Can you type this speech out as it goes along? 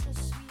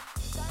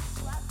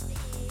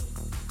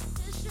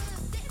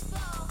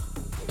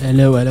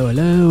Hello, hello,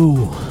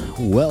 hello.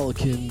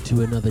 Welcome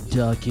to another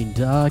Dark in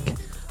Dark.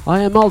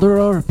 I am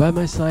Aldoror. By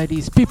my side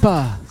is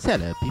Pipa. Say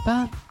hello,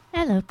 Pipa.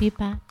 Hello,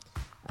 Pipa.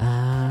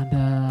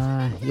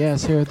 And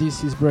yes, here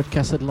this is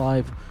broadcasted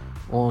live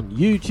on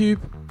YouTube,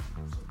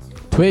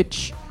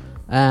 Twitch,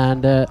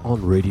 and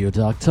on Radio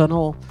Dark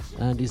Tunnel.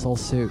 And this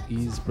also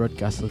is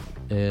broadcasted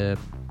a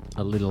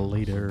little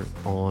later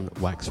on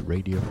Wax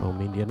Radio from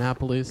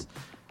Indianapolis.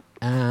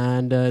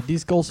 And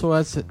this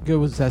also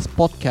goes as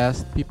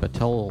podcast. People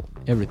tell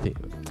everything,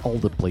 all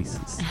the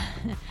places.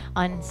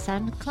 On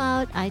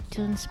SoundCloud,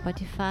 iTunes,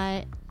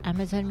 Spotify,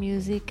 Amazon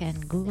Music,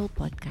 and Google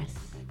Podcasts.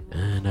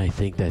 And I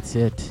think that's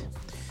it.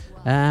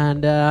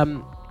 And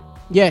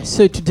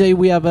so today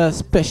we have a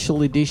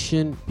special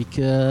edition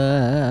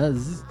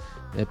because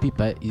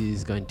Pipa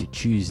is going to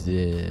choose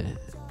the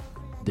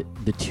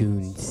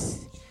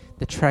tunes.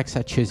 The tracks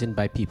are chosen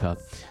by Pipa.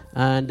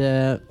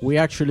 And we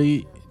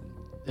actually...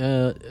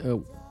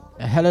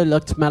 hello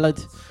Lux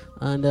Malad,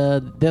 and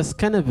there's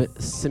kind of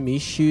some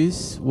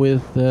issues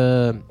with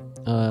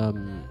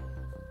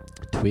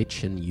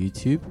Twitch and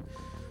YouTube.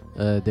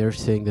 They're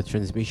saying the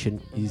transmission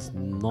is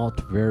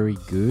not very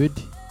good,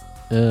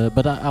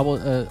 but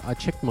I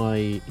checked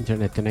my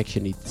internet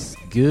connection, it's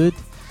good,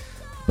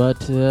 but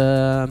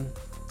today's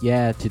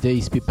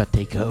Pipa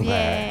takeover.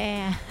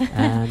 Yeah.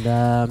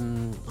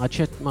 And I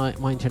checked my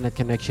internet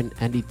connection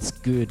and it's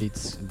good,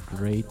 it's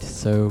great.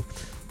 So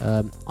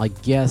I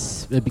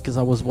guess because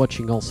I was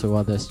watching also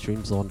other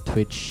streams on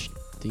Twitch,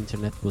 the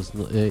internet was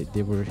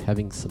they were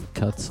having some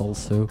cuts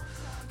also.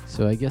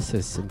 So I guess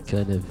there's some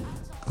kind of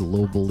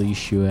global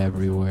issue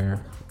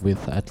everywhere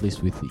with at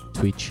least with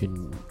Twitch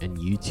and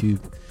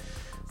YouTube.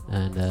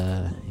 And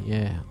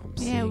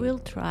We'll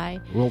try.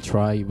 We'll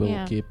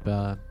keep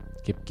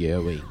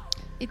going.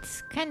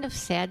 It's kind of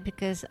sad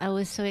because I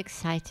was so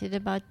excited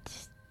about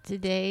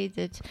today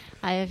that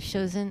I have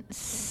chosen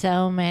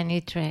so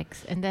many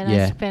tracks, and then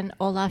I spent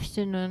all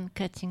afternoon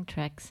cutting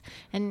tracks,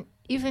 and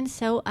even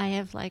so I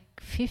have like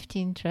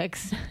 15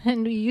 tracks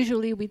and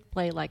usually we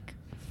play like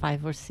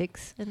 5 or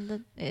 6 in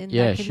Dark.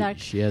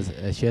 She has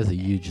a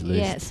huge list.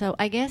 Yeah, so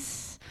I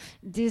guess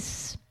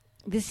this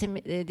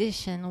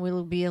edition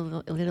will be a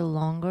little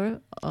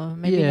longer, or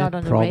maybe not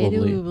on probably. the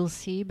radio, we will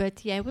see,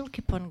 but we'll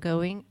keep on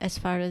going as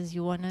far as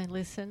you want to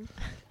listen.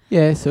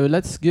 So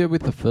let's go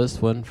with the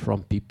first one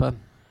from Pipa.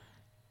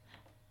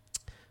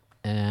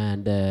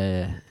 And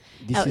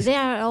they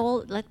are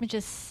all, let me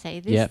just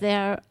say this, they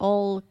are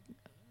all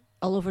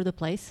over the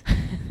place.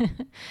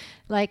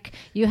 Like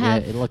you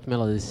have... Yeah, like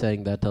Melody is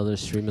saying that other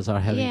streamers are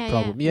having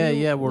problems.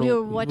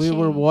 We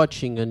were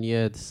watching and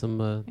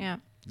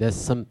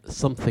there's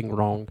something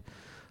wrong.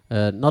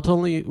 Not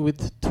only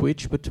with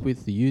Twitch, but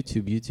with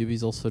YouTube. YouTube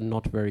is also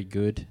not very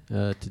good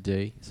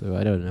today, so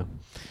I don't know.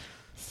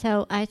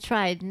 So I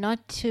tried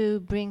not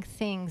to bring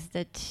things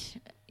that...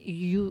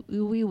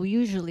 we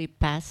usually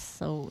pass,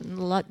 so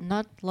not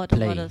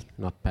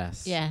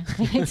pass. Yeah,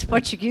 it's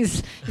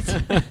Portuguese.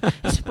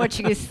 It's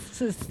Portuguese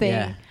thing.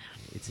 Yeah,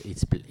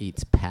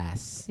 it's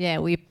pass. Yeah,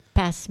 we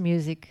pass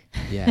music.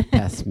 Yeah,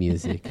 pass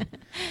music.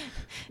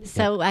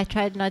 So I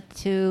tried not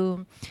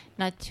to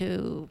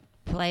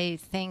play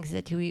things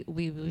that we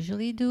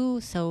usually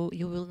do. So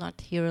you will not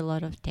hear a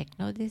lot of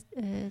techno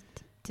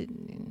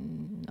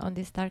on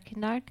this Dark in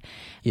Dark.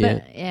 Yeah.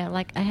 But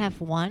like I have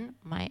one,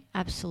 my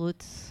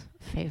absolute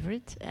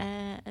favorite,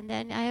 and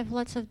then I have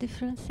lots of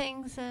different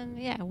things, and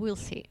we'll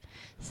see.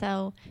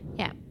 So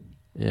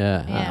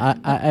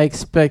I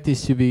expect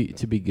this to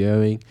be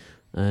going,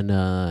 and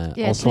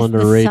also on the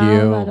the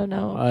radio. Sound,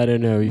 I don't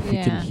know if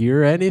you can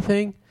hear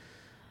anything,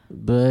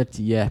 but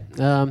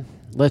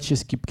let's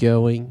just keep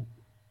going,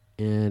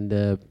 and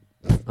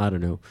I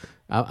don't know.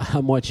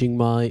 I'm watching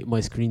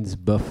my screen's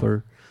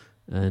buffer,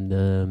 and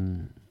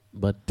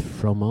but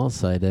from our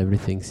side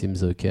everything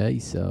seems okay.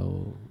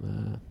 So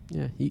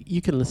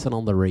you can listen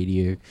on the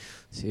radio.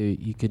 So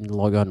you can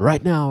log on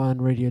right now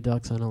on Radio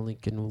Dark Tunnel. You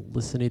can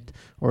listen it,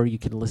 or you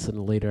can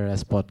listen later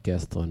as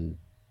podcast on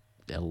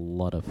a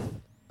lot of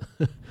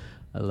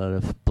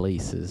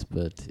places.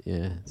 But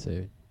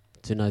so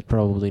tonight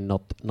probably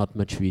not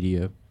much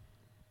video,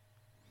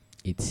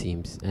 it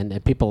seems, and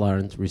people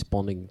aren't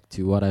responding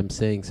to what I'm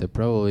saying. So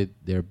probably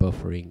they're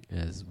buffering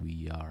as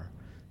we are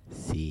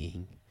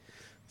seeing.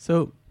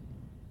 So,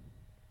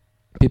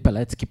 people,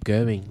 let's keep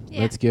going.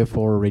 Yeah. Let's go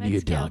for Radio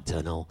Let's go. Dark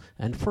Tunnel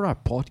and for our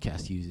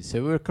podcast users.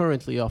 So we're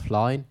currently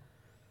offline.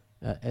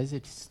 Has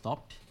it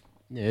stopped?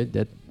 No,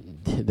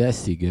 that's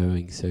still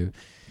going. So,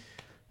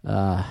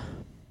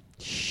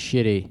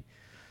 shitty,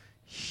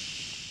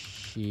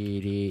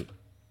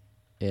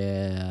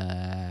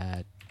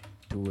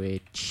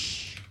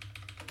 Twitch,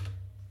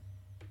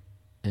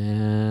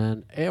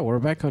 and we're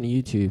back on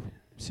YouTube.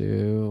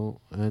 So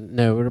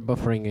no, we're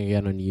buffering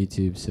again on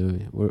YouTube. So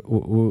we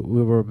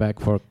were back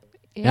for,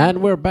 and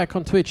we're back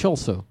on Twitch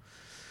also.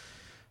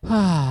 And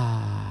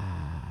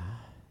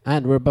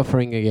we're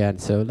buffering again.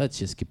 So let's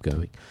just keep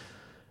going.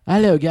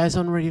 Hello guys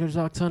on Radio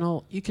Dark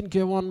Tunnel. You can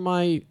go on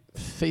my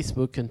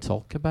Facebook and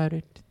talk about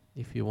it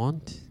if you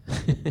want.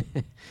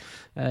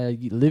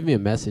 Leave me a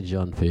message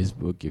on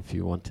Facebook if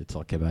you want to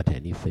talk about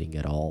anything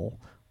at all,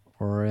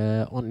 or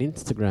on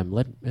Instagram.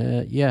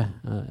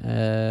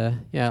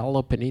 I'll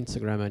open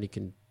Instagram and you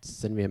can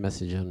send me a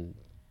message on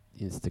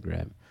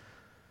Instagram.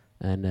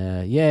 And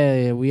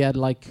we had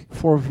like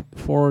four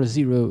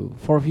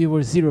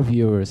viewers, 0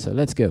 viewers. So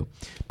let's go.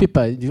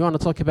 Pippa, do you want to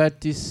talk about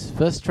this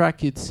first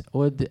track? It's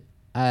Ode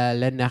à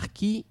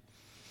l'Anarchie.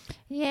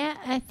 Yeah,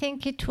 I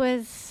think it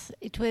was.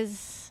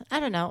 I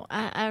don't know.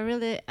 I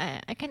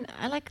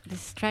like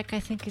this track. I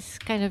think it's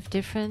kind of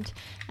different,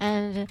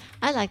 and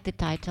I like the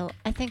title.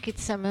 I think it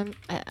summons.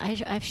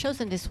 I've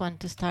chosen this one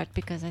to start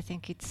because I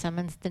think it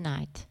summons the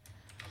night.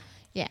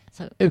 Yeah.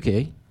 So.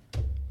 Okay.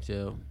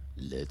 So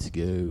let's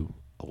go.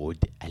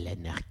 Ode à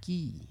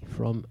l'Anarchie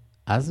from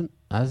Asma.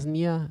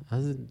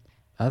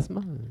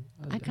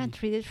 I can't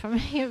read it from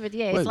here, but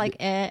yeah, it's like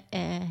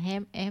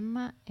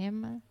Emma.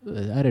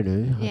 I don't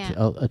know. Yeah.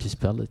 I'll just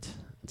spell it.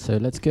 So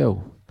let's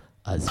go.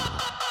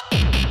 Asma.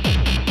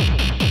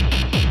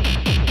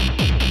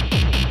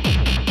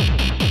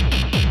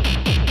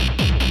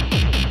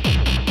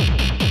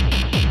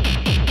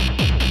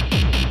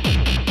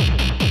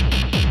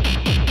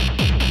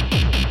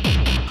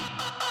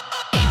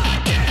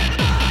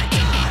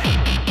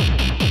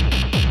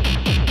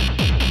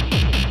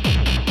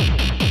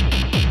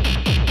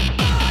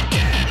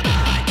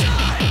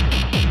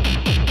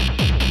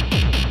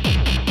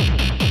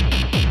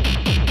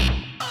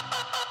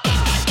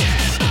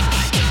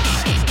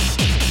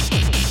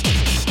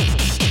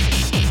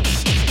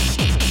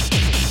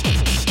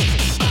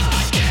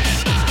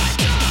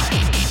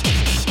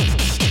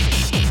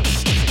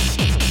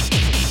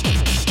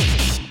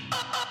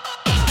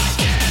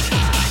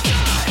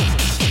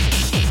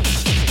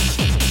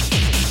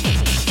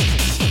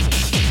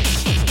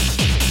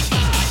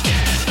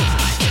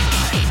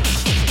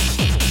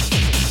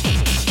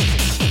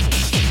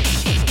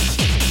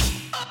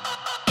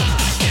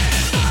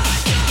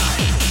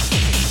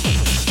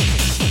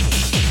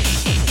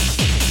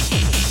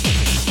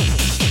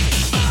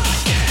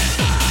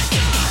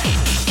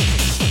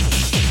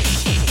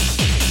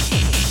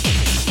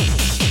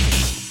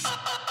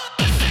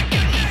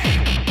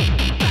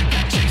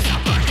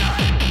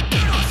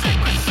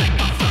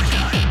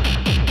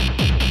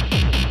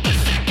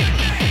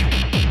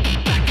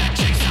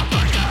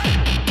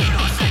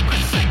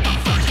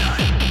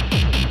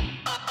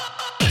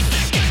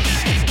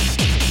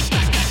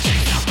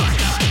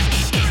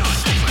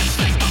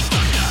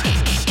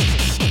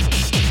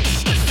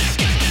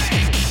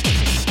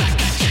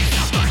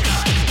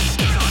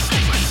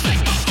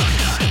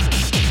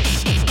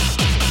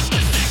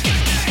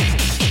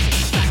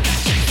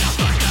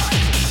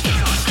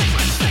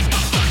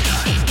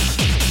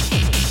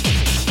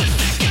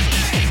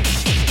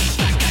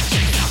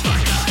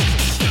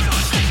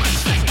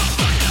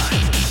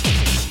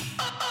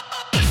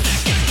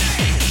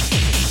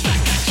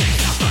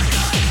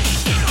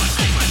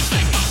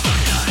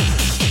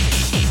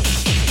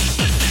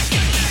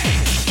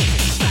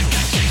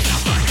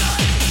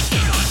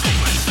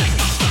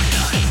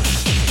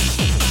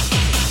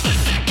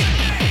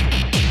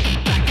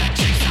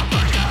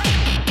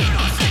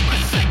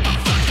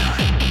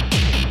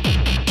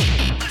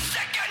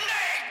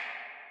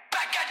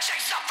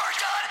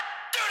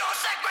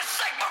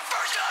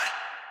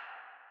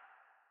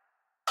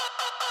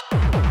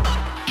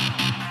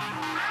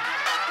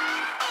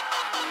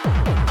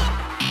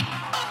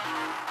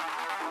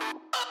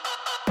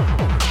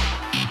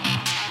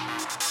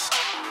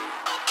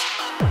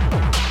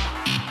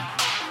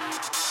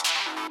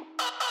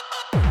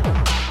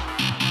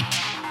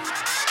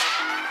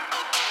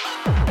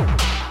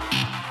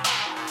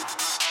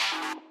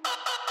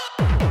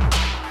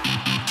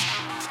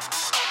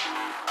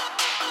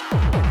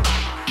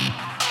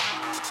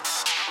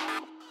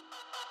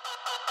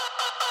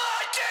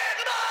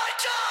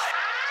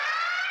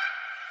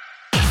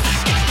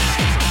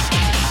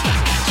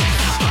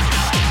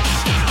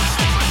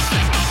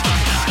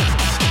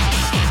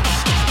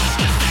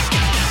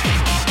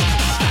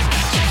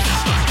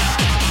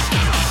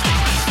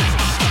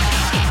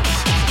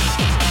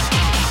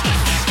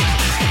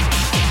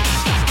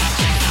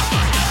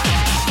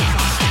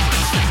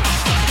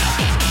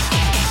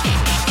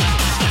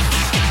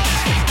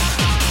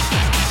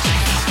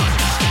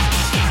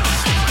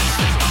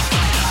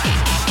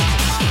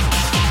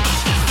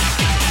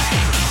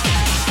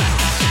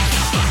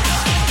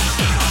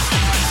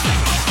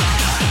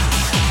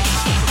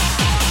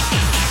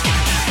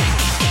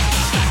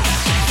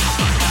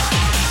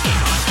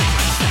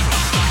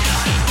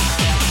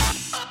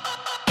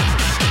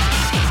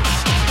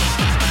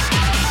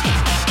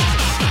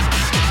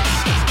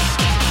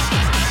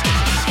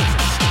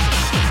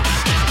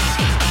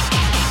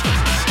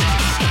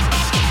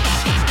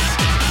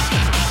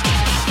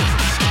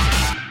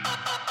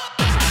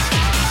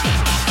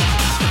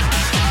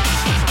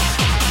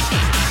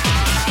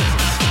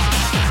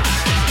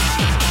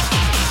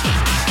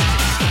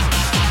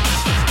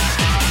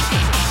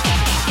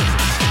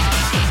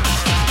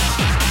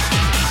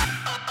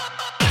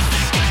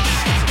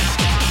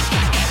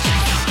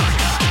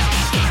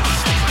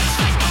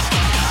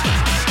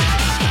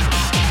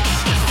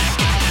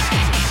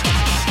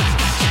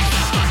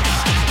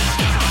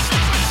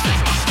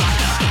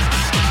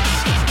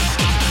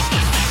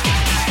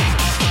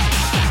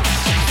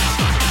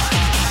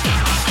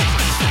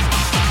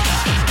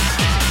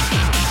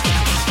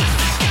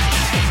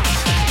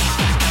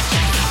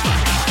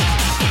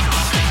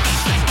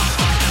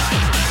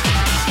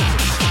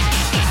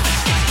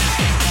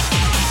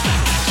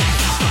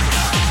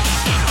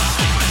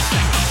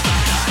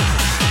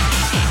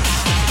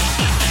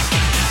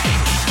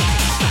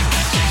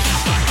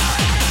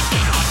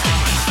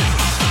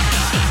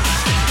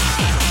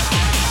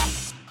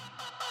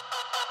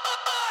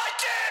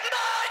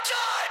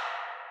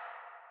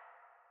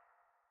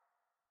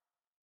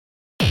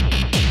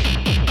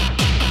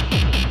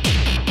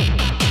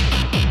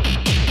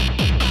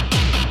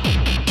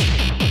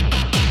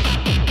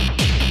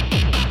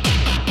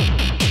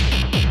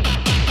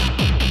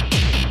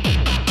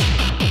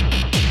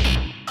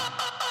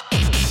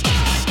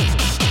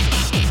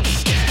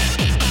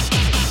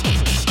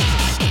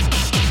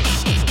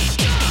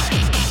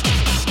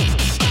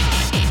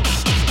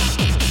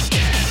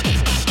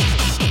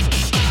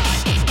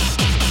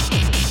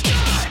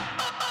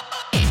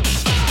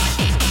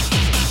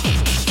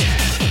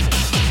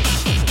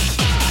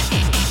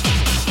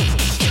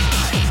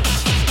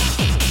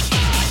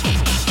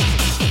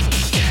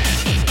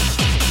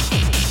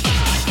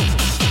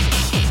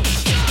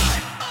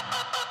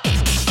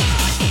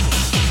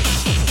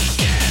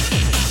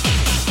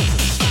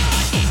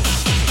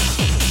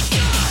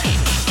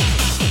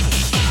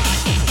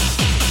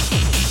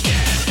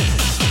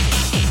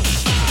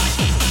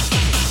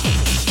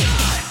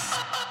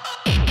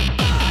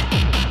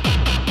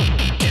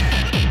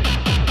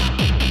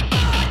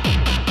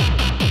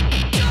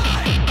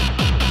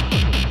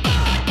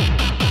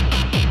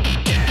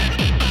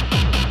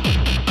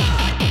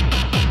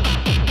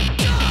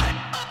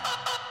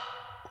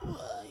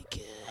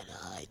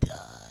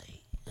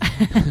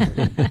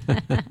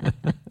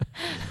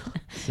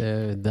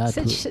 that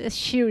such a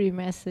cheery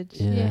message.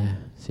 Yeah.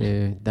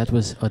 So that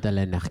was Ode à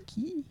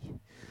l'Anarchie.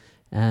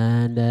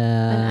 And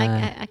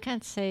I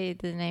can't say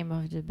the name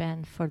of the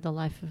band for the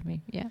life of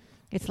me. Yeah.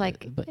 It's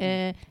like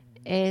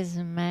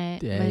Esma,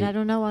 but I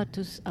don't know how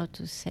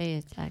to say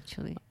it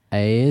actually.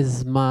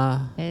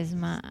 Esma,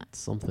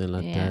 something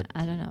like that.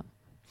 I don't know.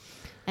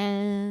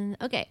 And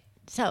okay,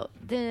 so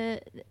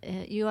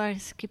you are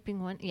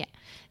skipping one. Yeah,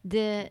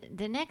 the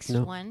next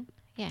one.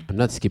 Yeah, I'm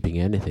not skipping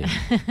anything.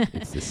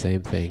 It's the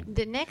same thing.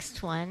 The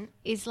next one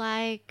is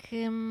like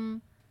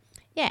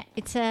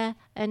it's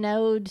an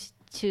ode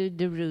to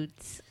the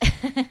roots.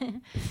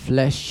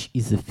 Flesh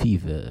is a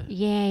fever.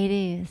 Yeah, it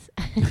is.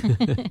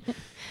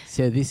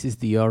 So this is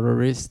the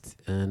Horrorist,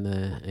 and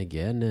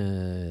again,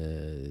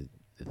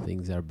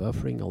 things are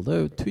buffering.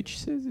 Although Twitch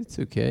says it's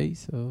okay,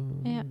 so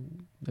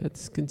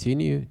let's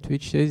continue.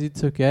 Twitch says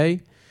it's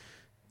okay.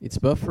 It's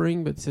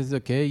buffering, but says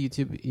okay.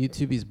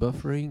 YouTube is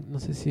buffering. Não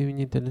sei se a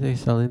minha internet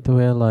está lenta ou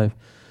é live.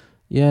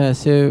 Yeah,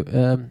 so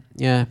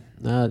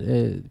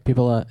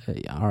people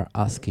are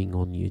asking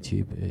on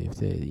YouTube if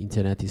the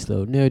internet is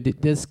slow. No,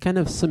 there's kind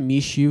of some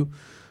issue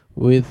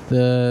with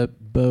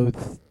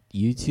both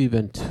YouTube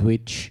and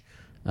Twitch.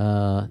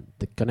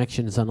 The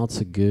connections are not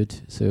so good,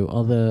 so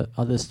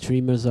other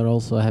streamers are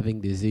also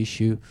having this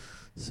issue.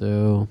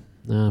 So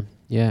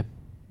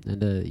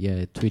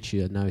Twitch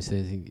now is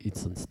saying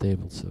it's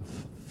unstable. So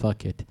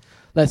fuck it.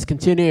 Let's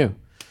continue.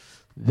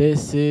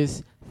 This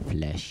is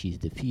Flesh is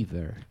the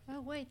Fever.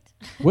 Oh wait.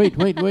 Wait.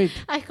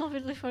 I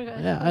completely forgot.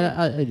 Yeah,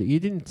 I you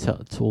didn't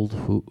told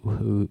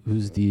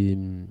who's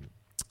the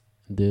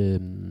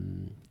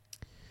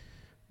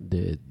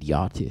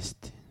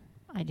artist.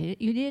 I did.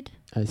 You did?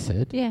 I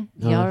said. Yeah.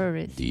 The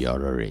Horrorist. The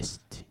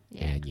Horrorist.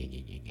 Yeah.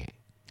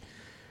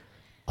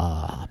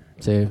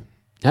 So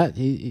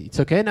it's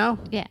okay now?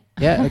 Yeah.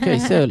 Yeah, okay,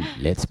 so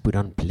let's put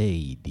on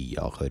play The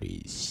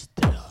Horrorist.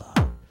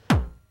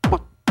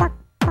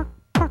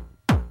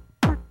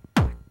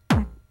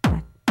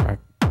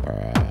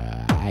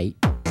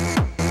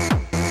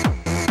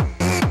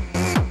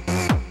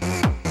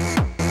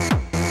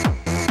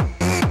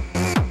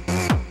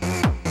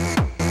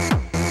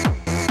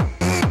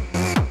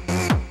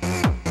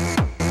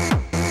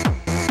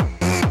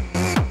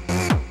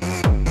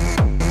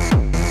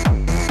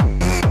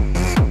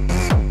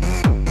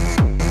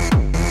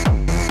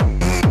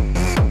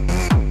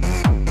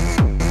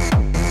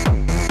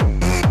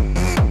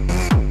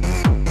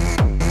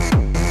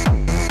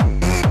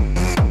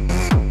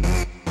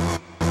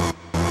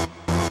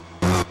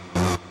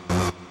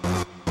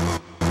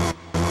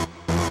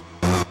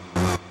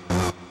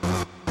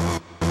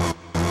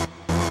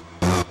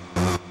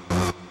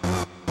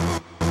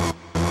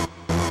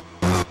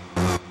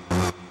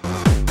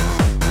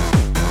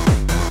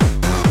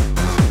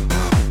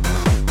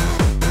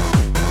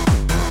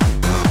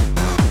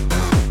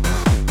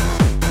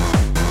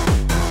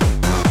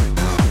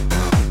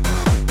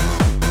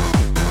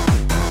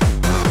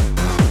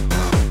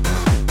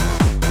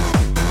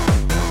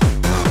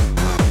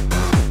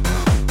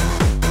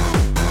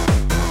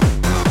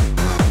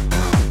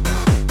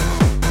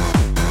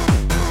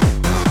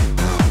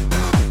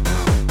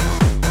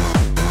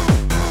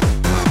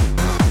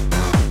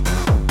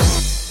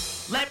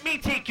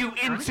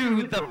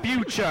 The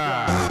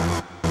future,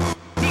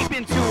 deep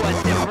into a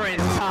different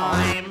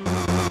time.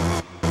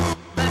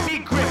 Let me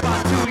grip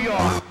onto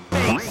your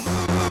face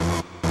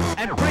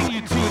and bring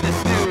you to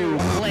this new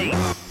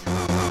place.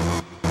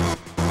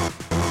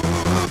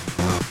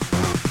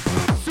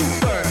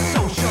 Super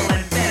social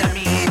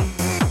amphetamine,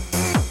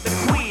 the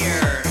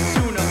queer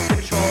tune of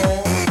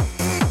control,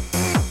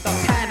 the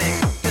panic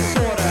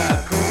disorder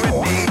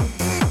gripping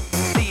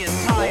the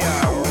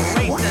entire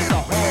race as a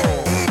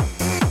whole.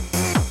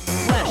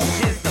 Flesh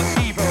is the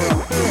fever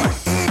of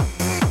force,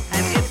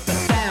 and it's the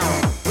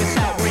sound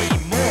without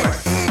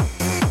remorse.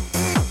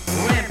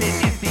 Rampant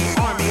is the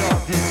army of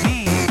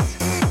disease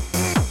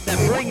that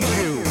brings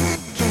you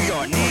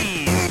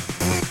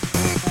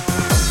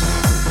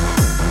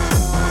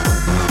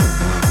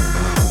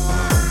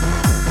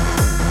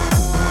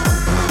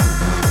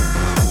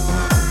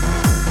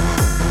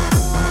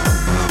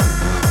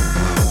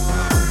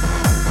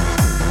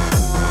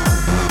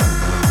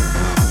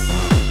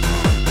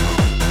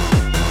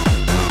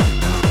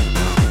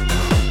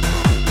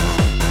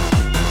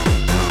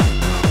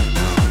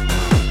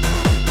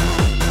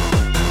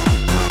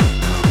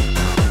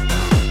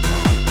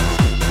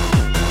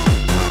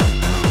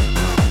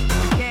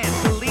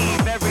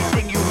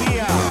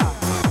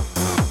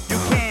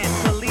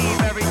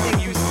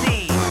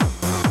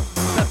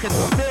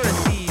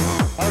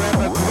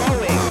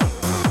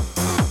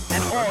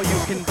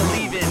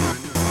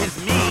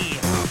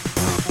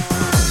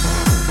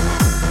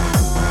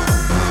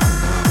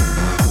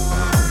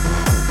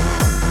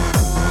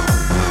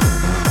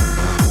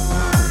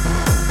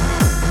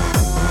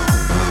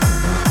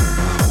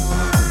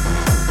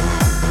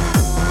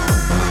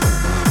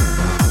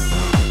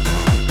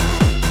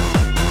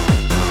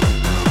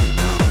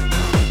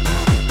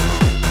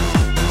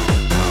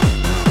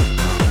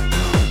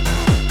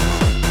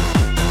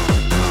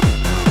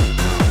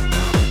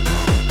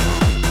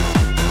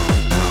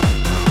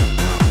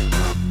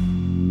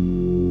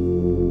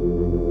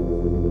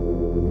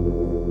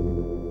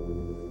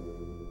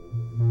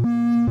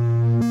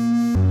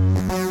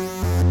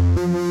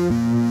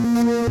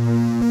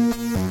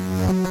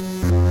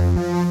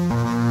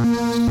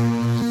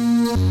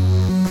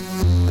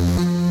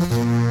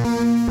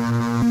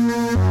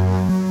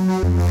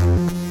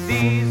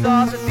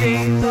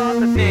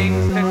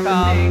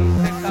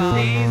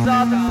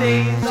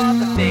things, are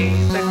the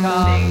things to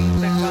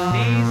come.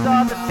 These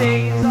are the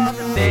things, are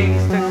the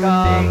things to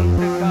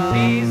come.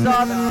 These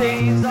are the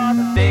things, are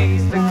the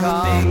things to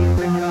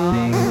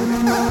come.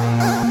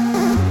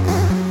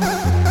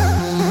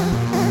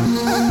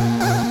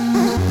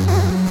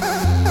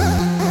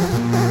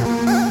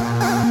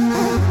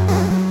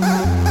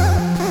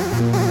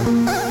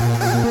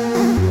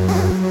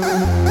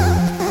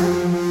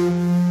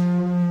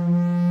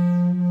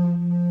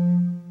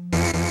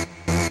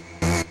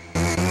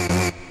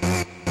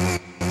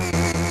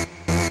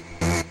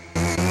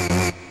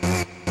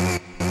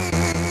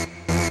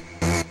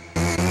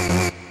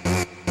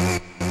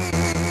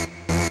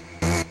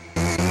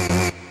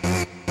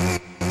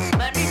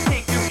 Let me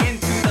take you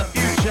into the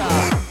future,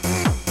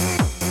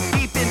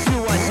 deep into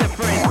a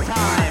different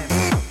time.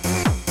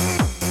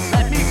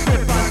 Let me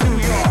grip onto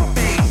your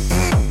face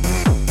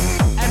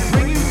and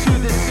bring you to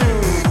this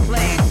new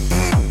place.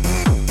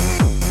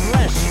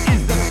 Flesh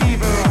is the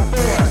fever of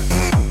force,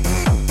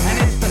 and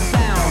it's the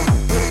sound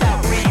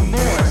without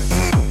remorse.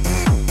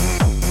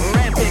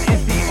 Rampant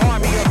is the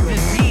army of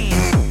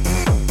disease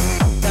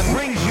that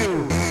brings you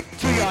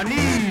to your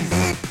knees.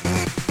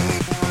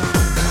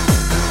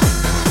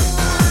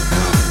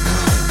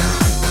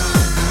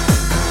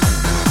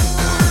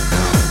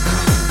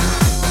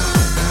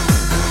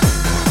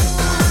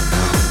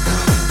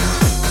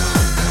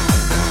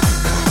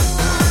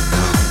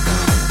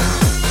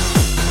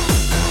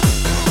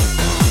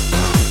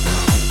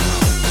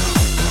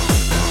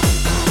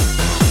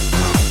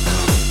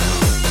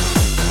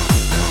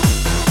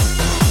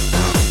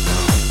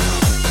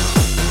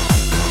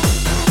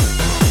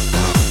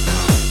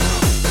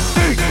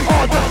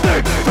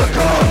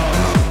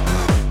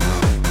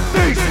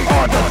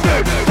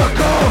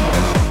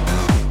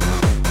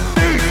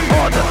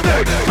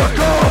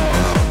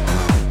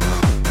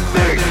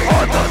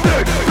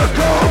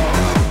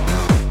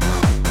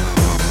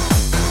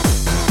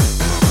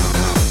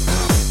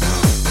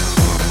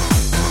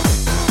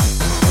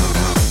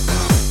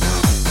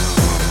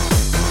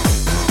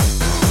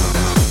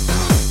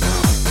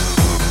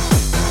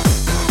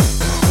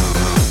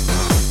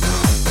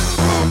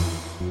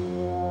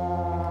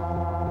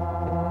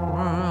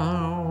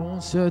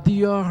 So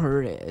the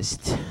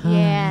arrest.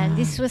 Yeah, and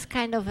this was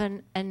kind of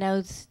a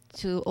note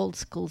to old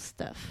school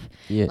stuff.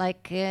 Yeah.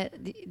 Like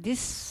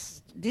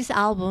this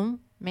album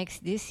makes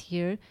this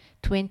year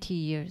 20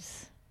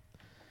 years.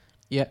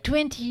 Yeah.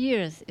 20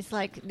 years. It's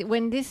like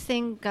when this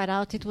thing got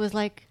out, it was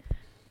like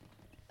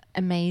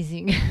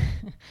amazing.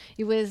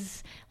 It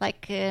was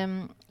like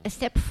a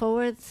step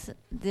forward.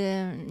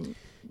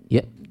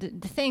 Yeah.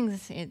 The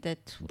things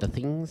that The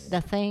things.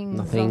 the things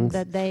The on things.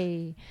 that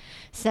day.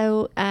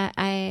 So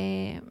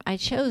I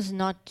chose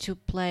not to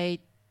play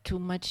too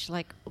much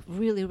like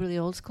really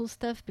old school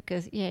stuff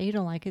because you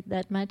don't like it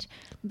that much.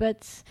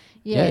 But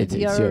It's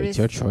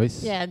your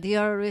choice. Yeah, the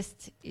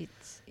artist it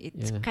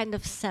Yeah. kind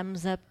of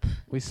sums up.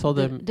 We saw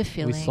the- them. the We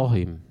feeling. saw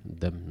him.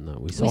 Them. No,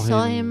 we saw We him.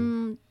 saw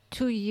him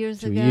 2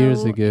 years 2 ago.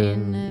 years ago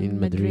in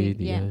Madrid.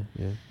 Yeah.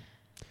 Yeah.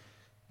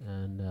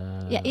 And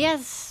Yeah, he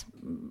has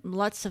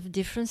lots of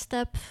different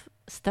stuff.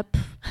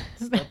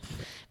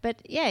 But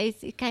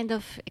it kind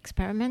of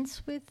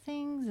experiments with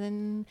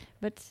things,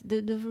 but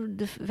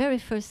the very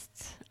first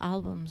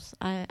albums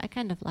I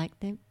kind of liked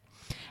them,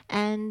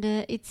 and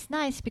it's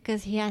nice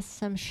because he has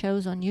some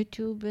shows on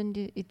YouTube, and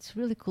it's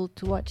really cool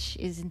to watch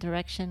his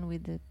interaction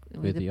with the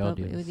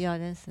audience. with the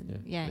audience, and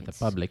with the it's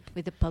public.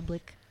 with the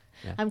public.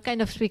 Yeah. I'm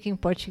kind of speaking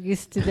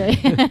Portuguese today.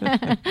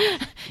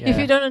 If Yeah.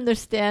 you don't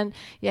understand,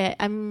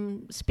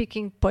 I'm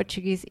speaking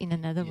Portuguese in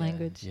another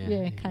language.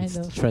 Yeah, kind it's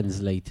of.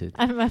 translated.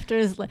 I'm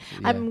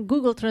I'm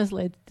Google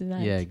Translate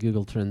tonight. Yeah,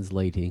 Google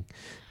translating,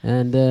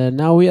 and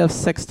now we have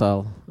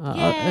Sextile.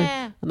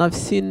 And I've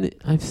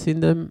seen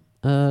them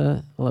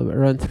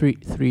around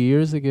three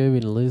years ago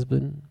in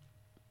Lisbon.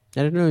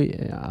 I don't know.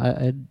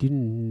 I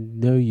didn't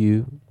know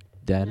you,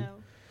 Dan. No.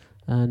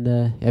 And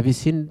have you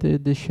seen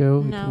the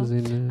show? No. It was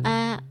in.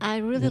 I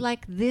really yeah.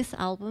 like this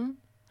album.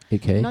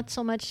 Okay. Not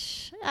so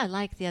much. I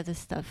like the other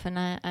stuff, and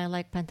I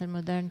like Pantan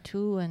Modern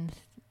too.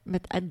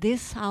 But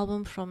this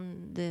album from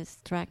this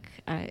track,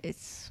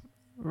 it's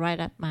right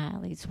up my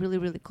alley. It's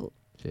really cool.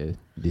 So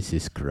this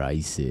is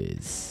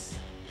Crisis.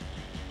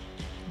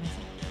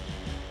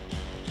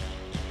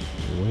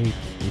 Wait,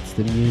 it's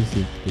the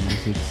music. The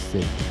music's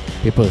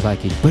people's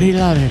like it. Put it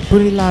louder.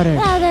 Put it louder.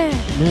 Louder.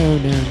 No,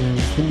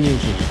 it's the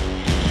music.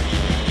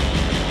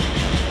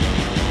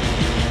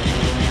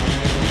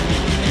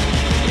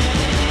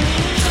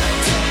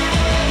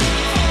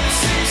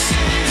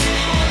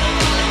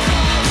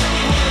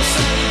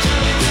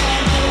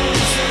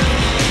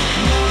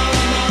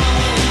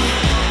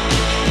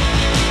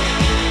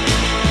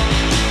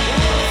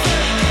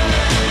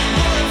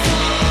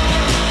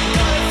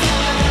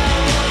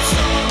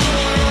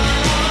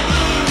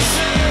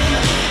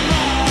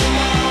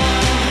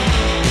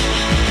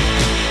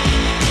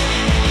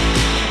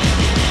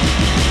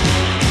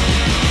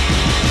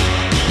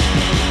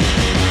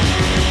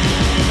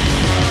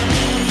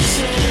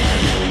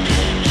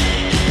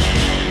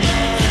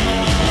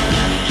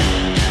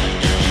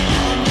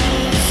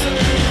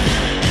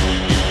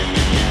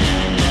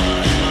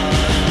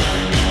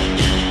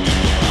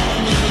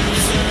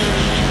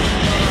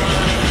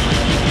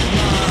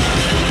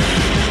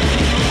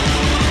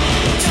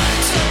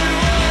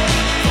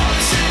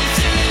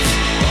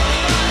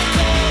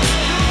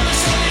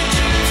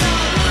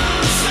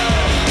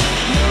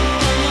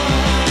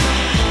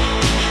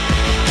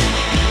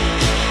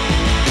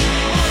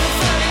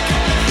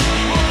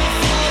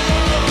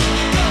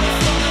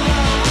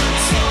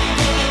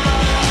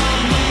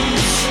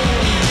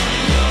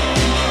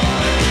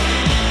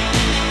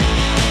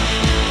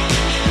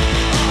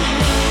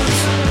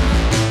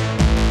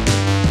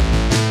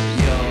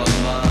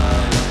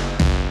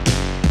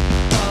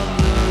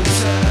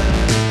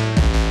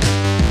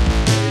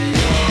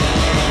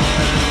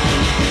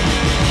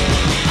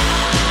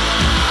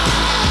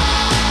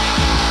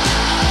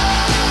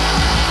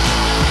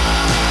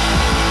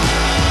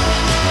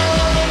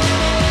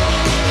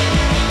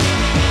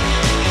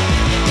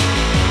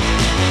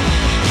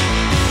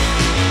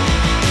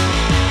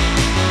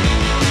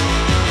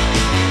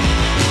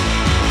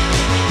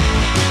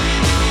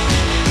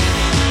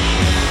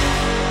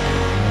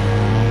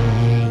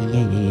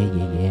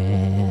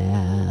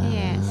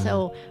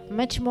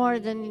 more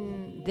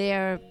than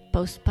their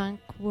post-punk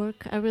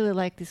work. I really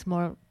like this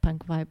more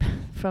punk vibe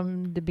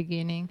from the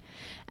beginning,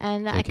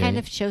 and I kind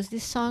of chose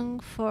this song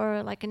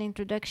for like an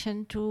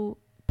introduction to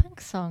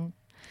punk song.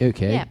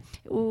 Okay. Yeah,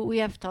 we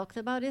have talked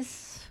about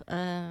this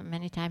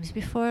many times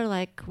before.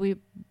 Like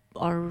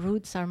our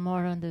roots are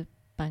more on the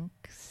punk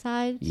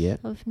side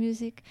of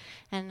music,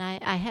 and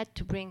I had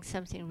to bring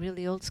something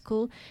really old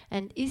school,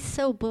 and it's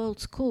so old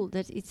school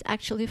that it's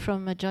actually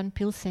from a John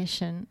Peel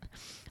session.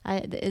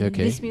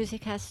 This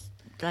music has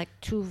like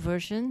two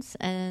versions,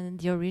 and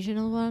the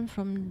original one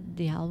from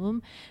the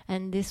album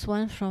and this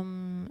one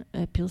from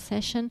a Peel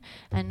session,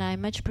 and I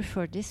much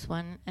prefer this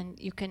one, and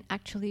you can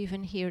actually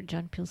even hear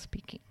John Peel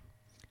speaking.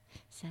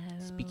 So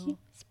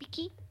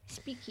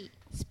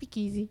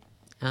speakeasy.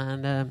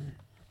 And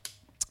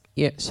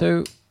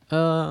so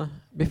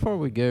before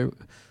we go,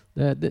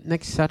 the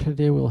next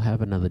Saturday we'll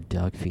have another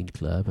Dark Fiend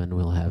Club, and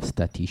we'll have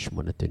Statish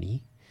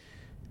Monotony,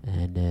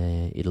 and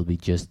it'll be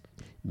just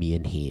me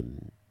and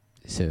him.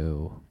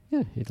 So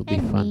yeah, it'll be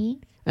fun.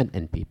 Me.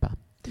 And Pipa.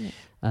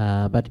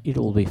 Yeah. But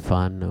it'll be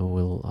fun.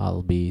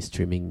 I'll be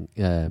streaming,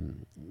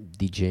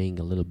 DJing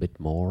a little bit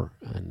more,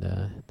 and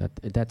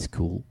that's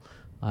cool.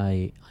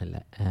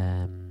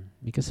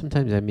 Because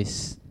sometimes I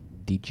miss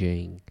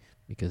DJing,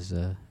 because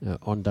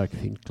on Dark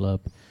Fiend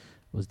Club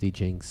was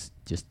DJing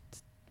just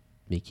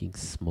making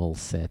small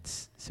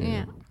sets. So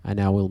I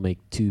now will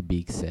make 2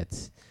 big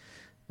sets,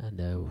 and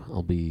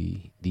I'll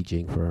be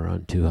DJing for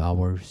around 2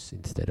 hours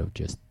instead of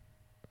just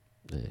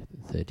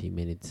 30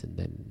 minutes and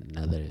then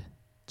another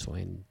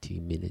 20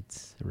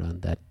 minutes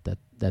around that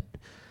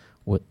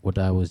what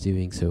I was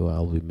doing. So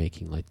I'll be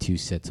making like 2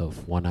 sets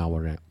of 1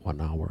 hour,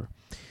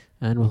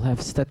 and we'll have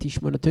Statish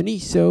Monotony.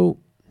 So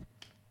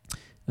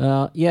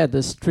the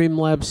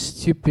Streamlabs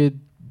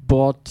stupid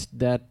bot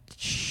that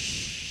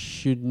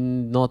should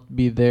not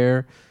be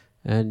there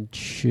and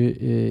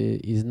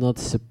is not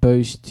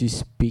supposed to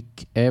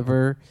speak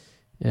ever,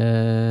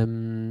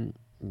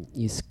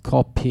 is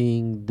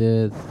copying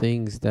the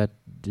things that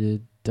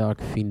the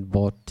Dark Fiend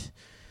bot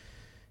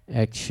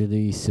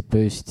actually is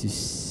supposed to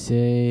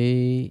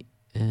say,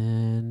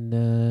 and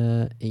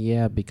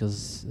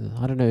because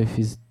I don't know if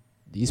he's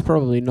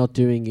probably not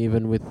doing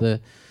even with the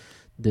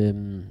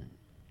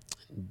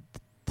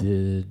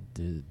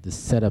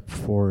setup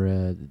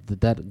for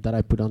that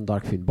I put on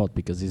Dark Fiend bot,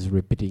 because he's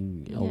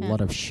repeating a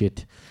lot of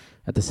shit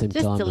at the same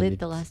time. Just delete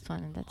the last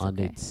one, and that's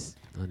okay.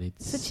 It's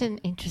such an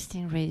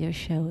interesting radio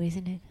show,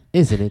 isn't it?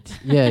 Isn't it?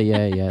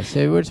 Yeah.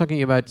 So we're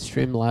talking about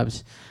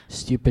Streamlabs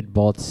stupid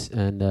bots,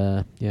 and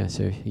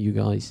so you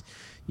guys,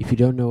 if you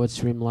don't know what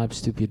Streamlabs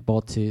stupid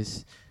bots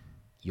is,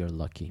 you're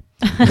lucky.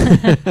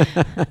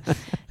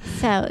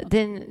 So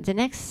then the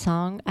next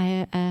song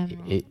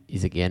it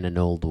is again an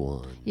old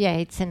one. Yeah,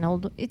 it's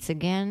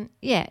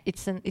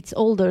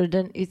older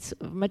than, it's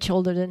much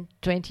older than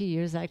 20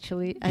 years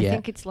actually. I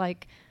think it's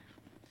like,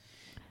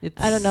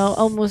 I don't know,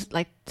 almost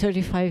like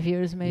 35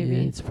 years maybe.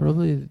 Yeah, it's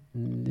probably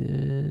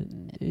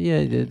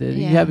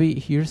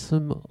here's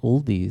some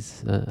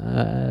oldies.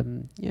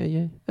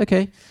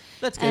 Okay,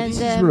 let's go. And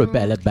this is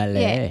Rebella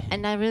Ballet. Yeah,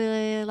 and I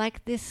really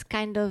like this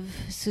kind of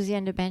Susie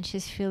and the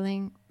Banshees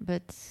feeling,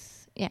 but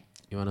yeah.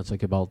 You want to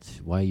talk about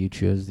why you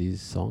chose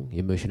this song,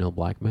 Emotional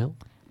Blackmail?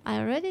 I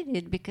already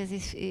did, because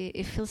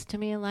it feels to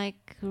me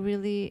like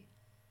really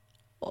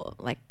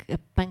like a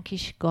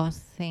punkish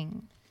goth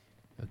thing.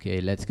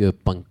 Okay, let's go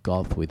punk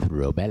goth with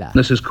Rebella.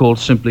 This is called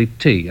simply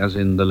T, as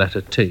in the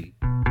letter T.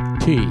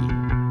 T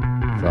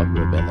from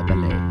Rebella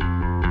Ballet.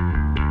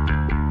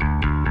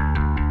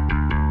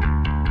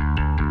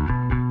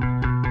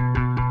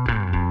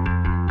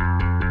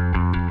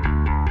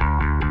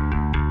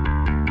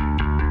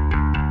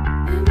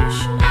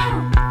 Emotional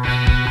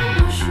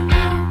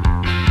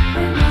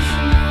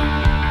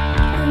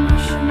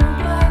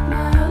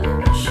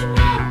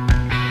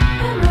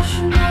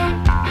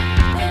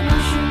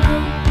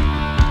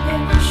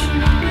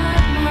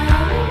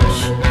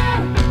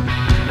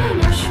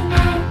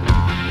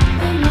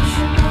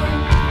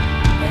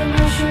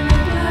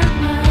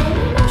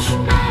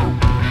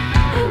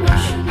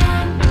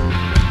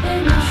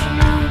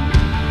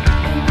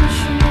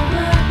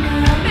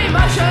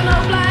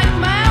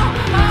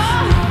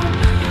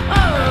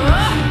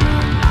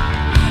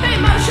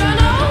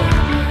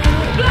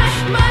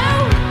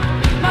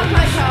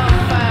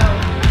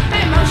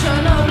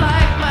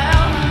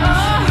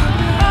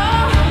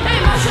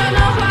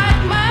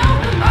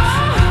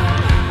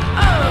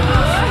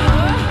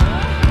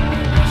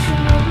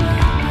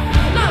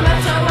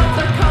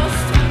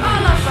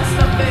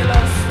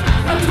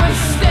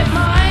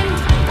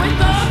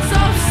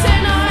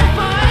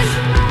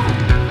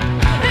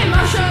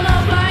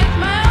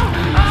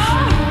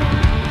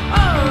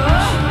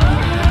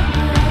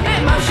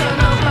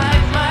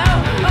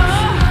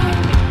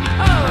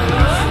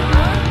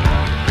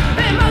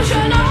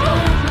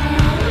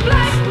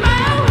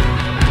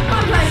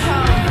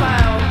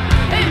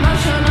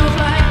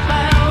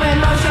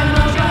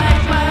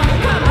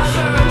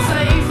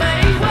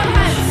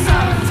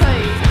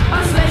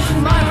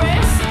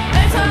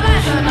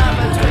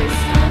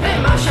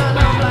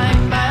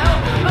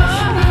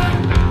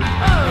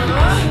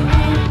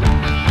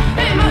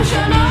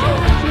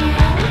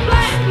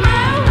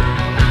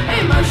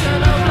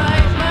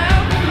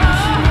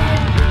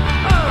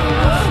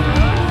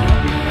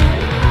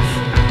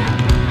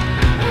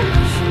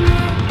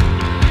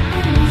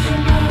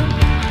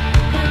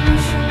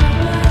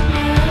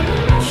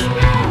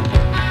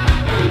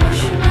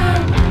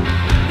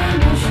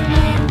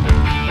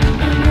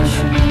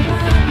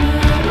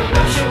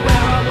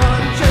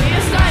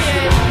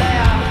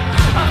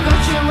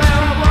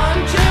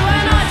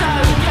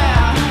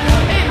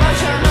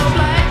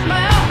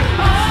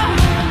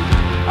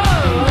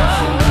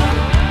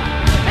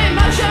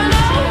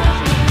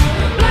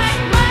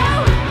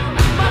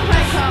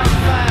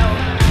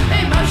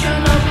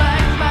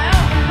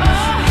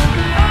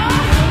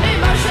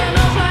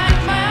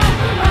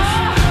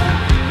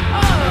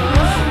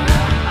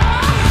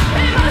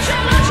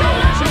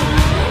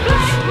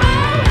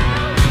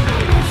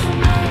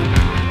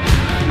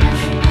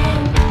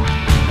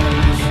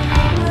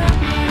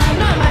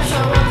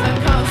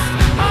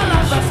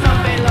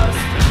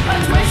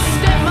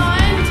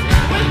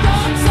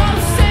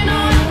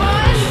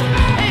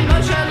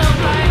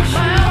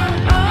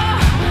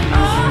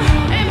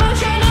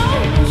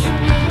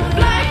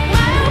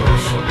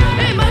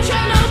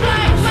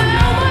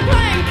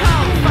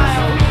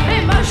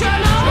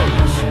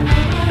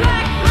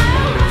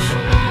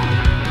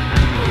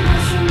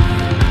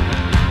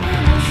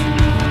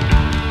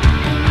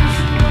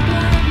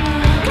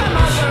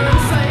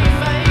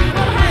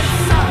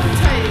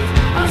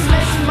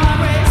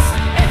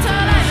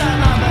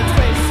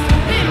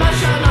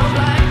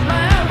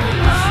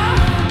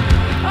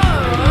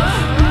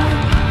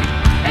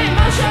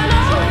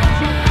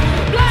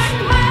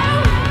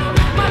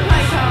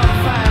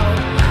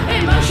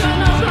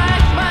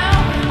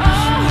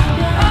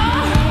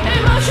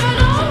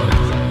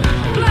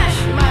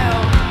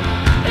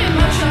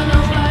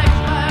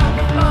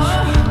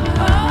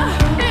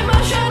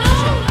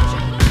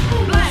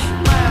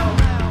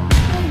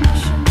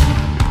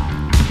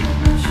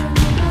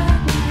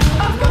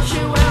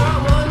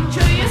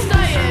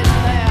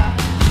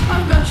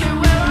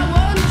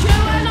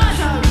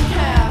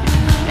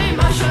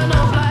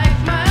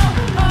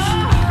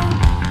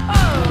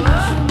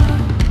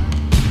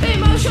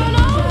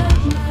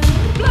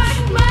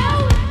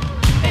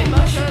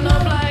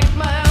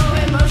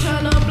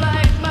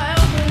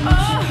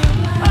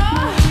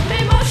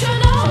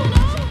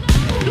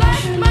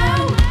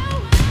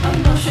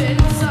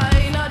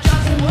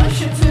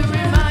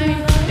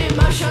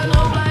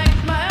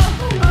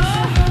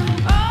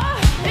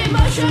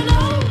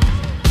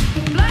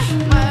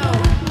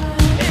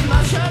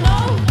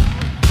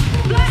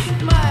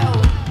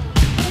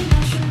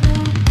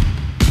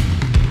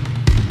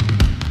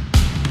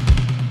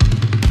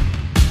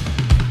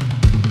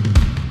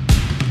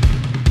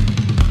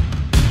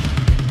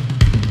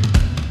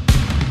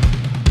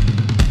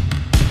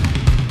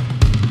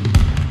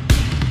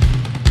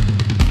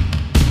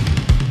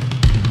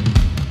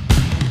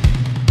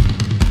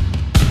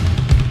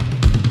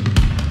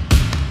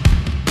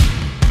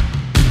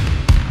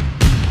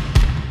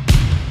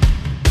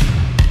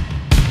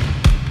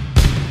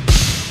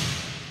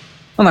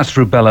And that's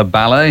Rubella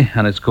Ballet,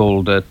 and it's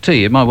called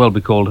T. It might well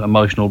be called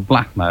Emotional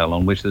Blackmail,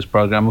 on which this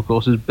programme, of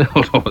course, is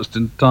built almost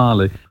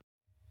entirely.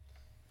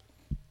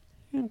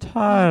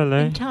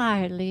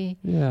 Entirely.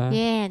 Yeah.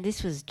 Yeah,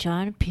 this was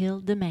John Peel,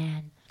 the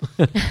man.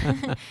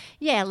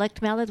 Yeah,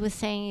 like Melody was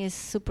saying, is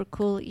super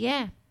cool.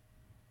 Yeah,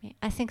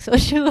 I think so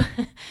too.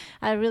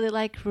 I really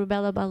like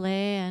Rubella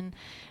Ballet, and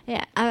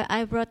yeah,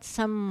 I brought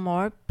some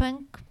more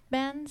punk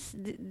bands.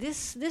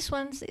 This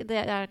ones,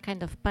 they are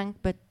kind of punk,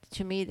 but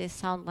to me they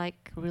sound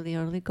like really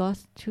early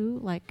goth too.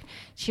 Like,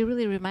 she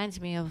really reminds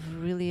me of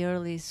really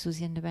early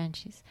Susie and the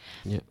Banshees.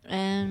 Yeah.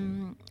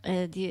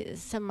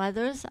 Some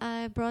others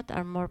I brought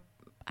are more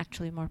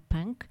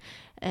punk.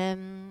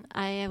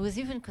 I was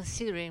even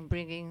considering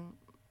bringing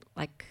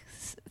like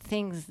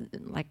things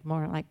like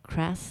more like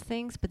crass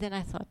things, but then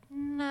I thought,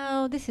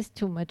 no, this is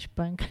too much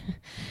punk.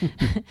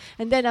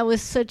 And then I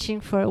was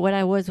searching for what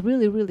I was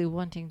really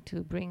wanting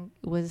to bring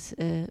was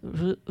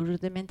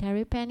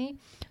Rudimentary Penny,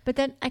 but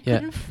then I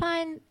couldn't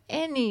find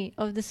any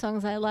of the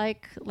songs I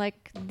like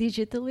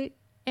digitally,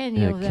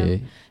 any of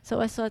them.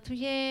 So I thought,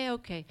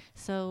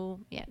 so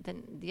yeah,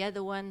 then the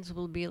other ones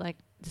will be like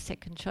the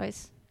second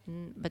choice,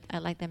 but I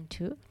like them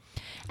too.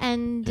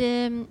 And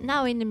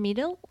now in the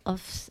middle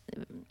of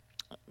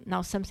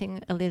now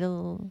something a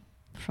little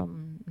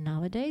from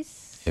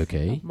nowadays,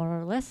 more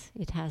or less.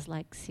 It has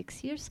like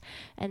 6 years,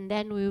 and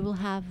then we will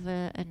have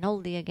an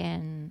oldie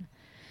again.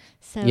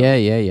 So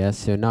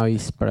So now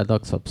it's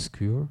Paradox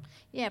Obscure.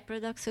 Yeah,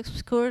 Paradox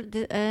Obscure.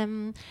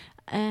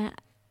 I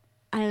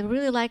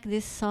really like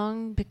this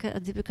song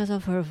because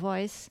of her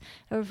voice.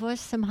 Her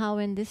voice somehow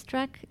in this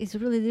track is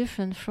really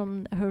different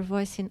from her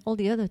voice in all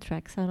the other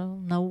tracks. I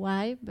don't know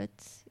why, but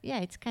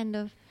yeah, it's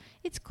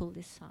cool,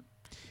 this song.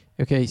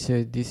 Okay,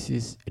 so this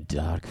is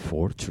Dark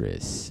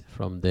Fortress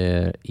from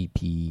their EP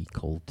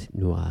called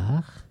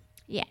Noir.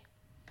 Yeah.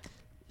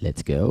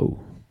 Let's go.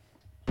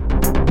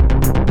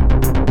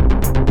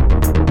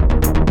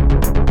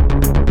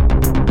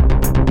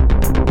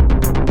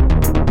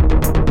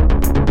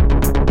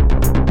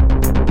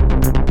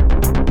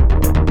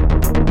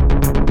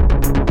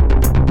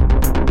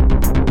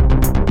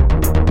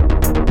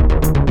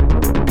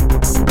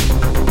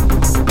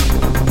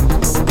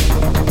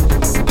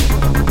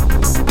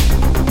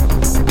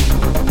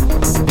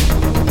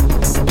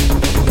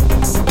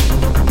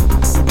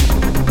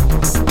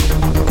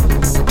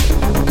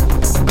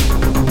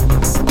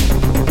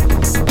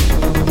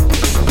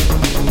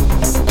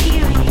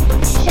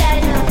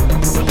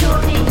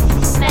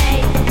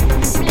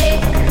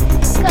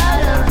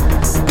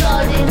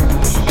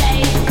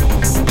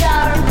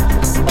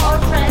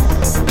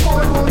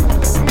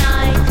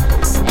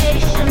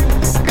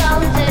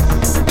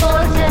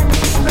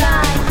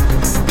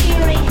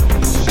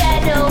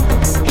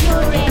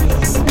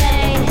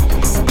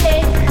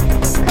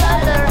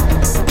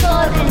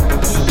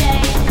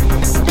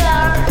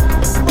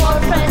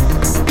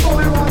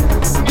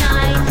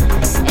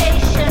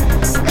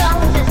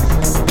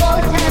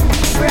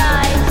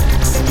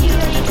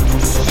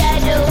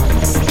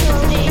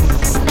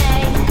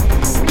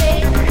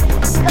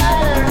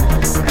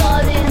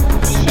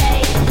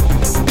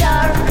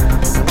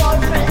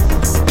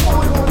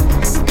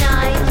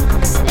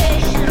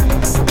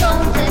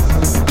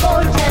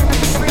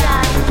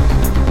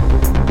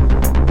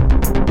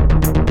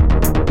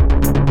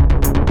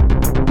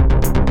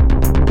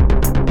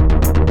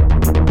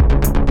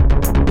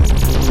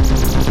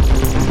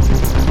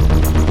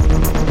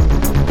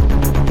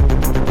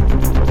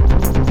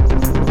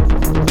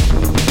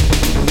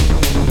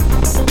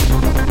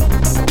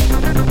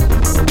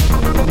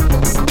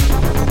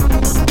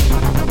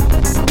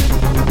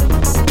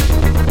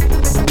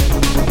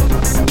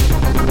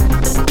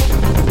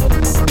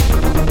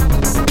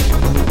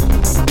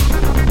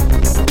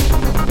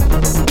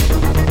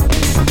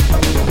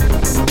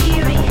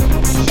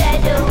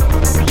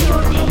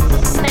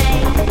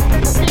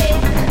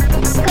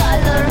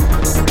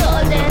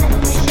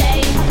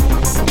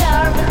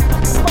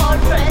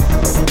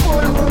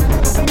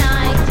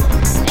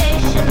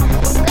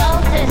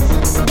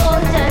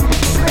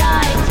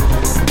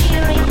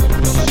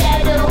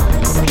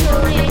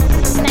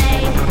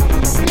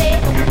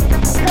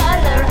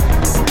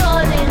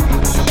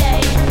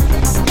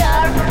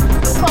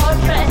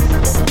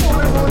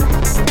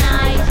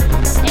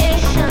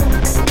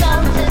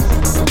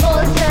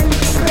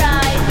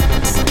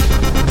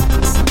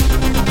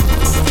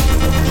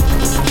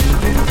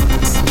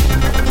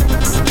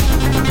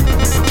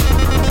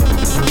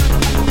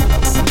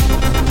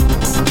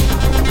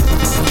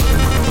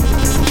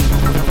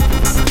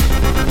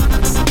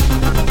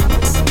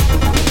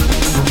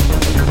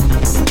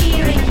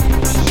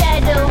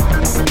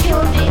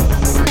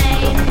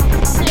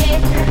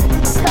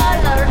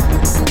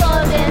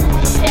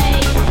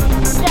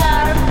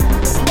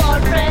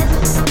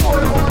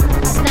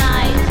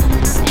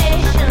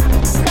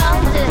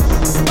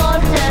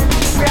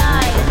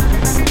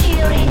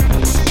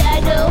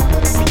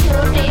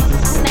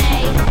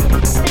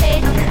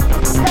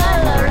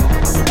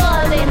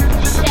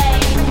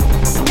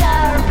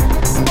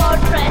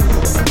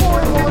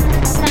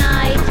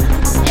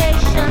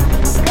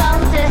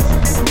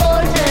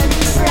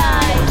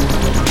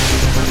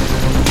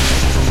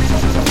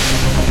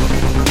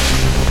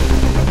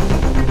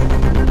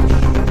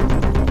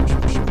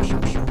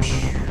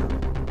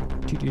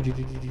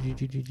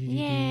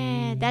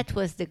 Yeah, that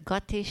was the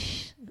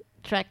Gothish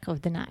track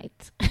of the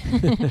night.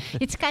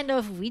 It's kind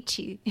of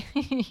witchy,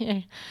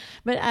 yeah.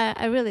 But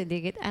I really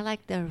dig it. I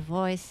like their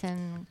voice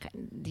and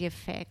the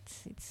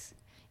effects. It's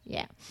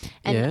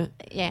and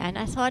and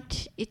I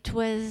thought it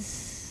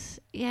was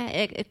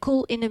a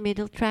cool in the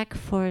middle track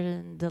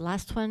for the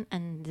last one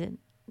and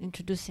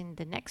introducing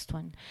the next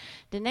one.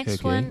 The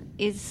next one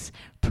is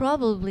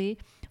probably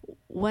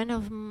one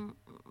of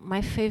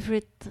my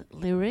favorite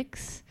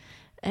lyrics.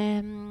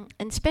 And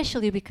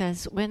especially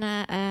because when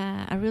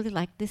I really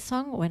liked this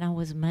song when I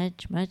was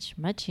much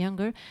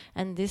younger,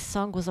 and this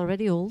song was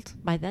already old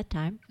by that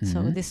time.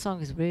 So this song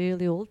is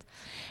really old,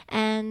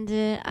 and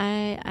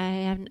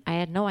I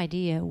had no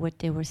idea what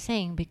they were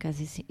saying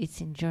because it's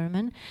in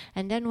German.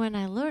 And then when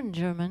I learned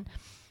German,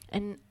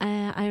 and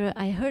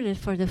I heard it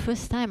for the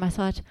first time, I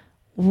thought,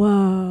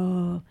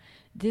 "Whoa,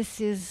 this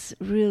is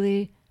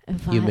really a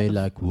vibe." You made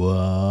like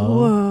whoa.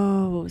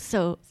 Whoa!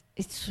 So.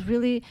 It's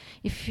really,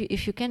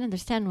 if you can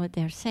understand what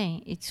they're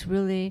saying, it's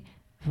really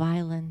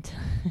violent.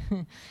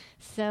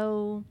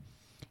 So,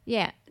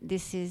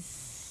 this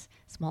is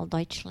Small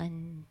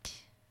Deutschland,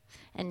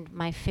 and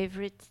my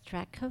favorite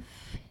track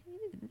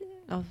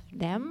of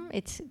them,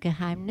 it's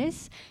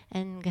Geheimnis,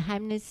 and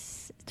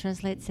Geheimnis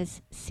translates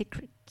as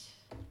secret.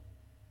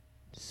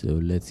 So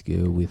let's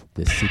go with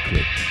The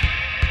Secret.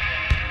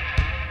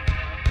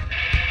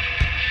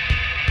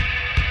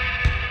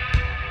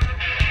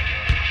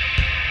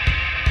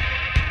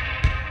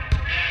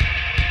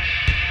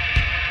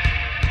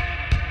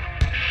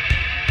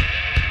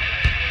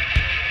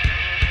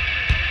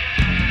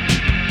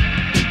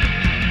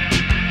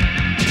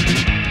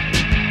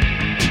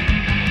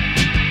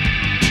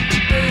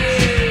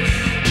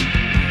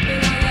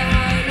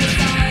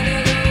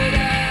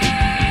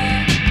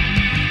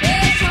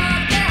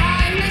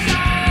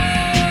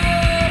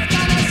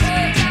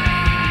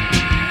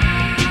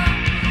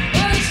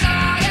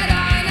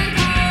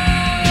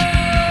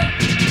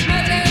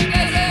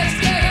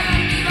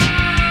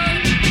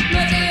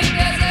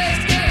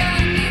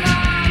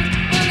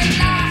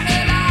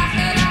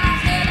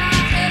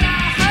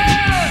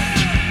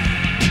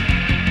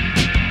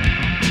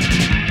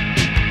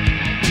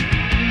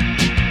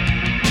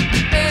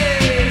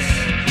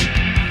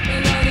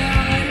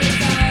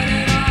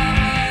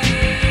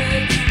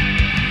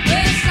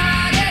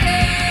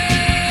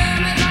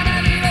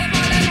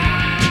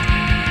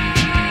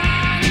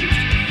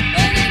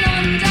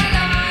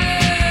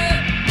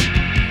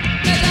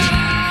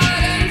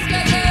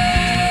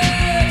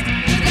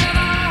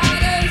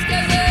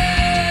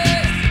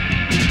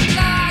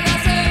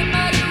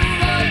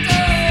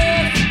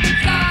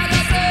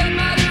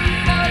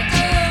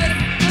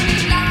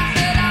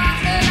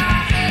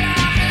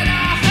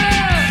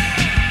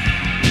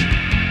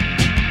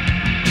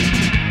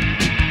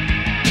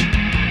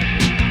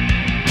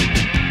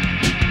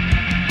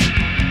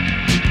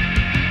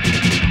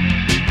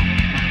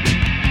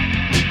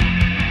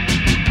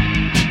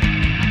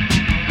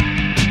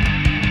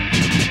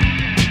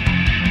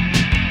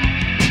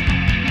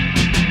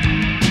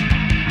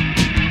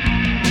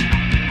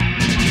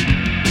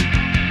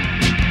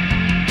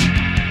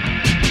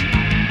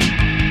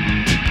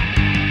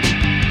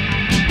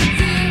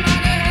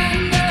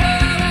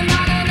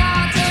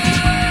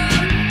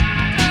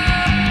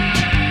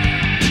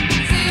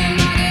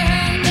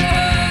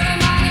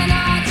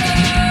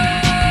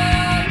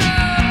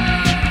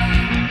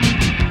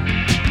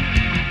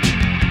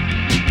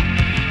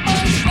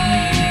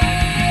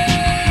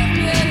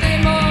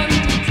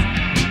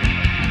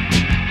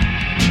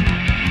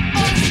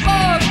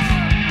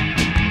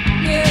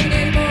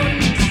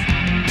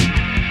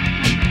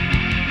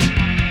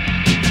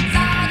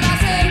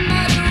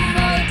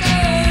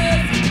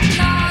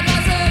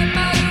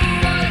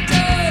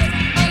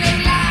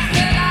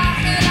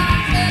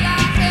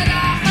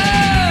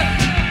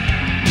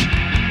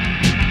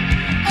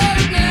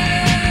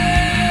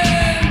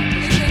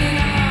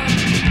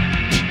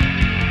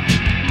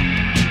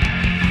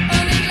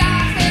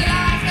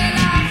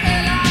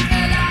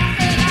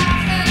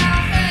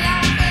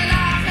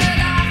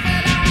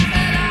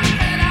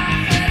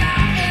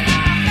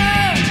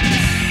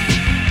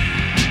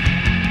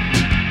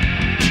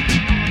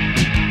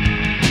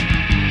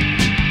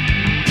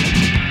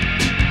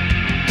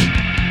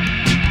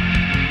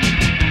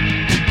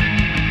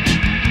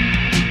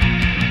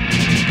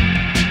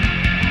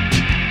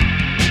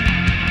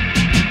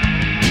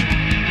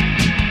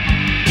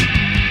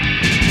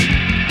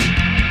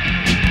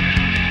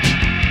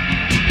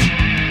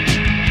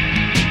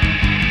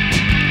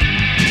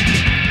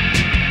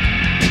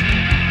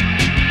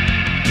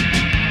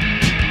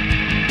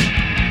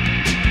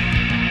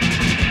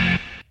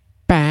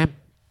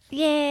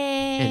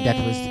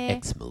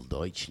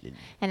 Deutschland.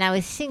 And I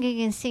was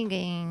singing and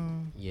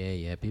singing.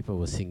 Yeah, people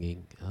were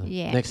singing.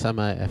 Yeah. Next time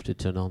I have to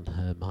turn on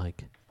her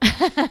mic.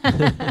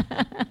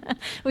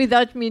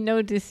 Without me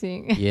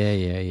noticing.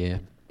 Yeah.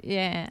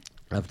 Yeah.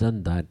 I've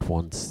done that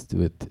once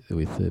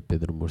with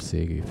Pedro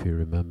Morcego, if you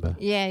remember.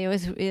 Yeah,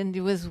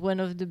 it was one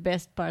of the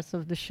best parts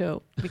of the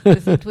show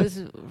because it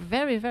was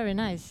very, very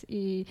nice.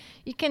 He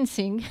can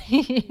sing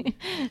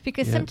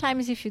because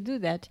sometimes if you do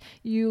that,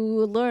 you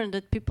learn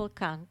that people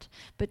can't,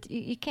 but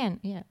he can.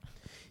 Yeah.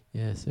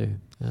 Yeah. So.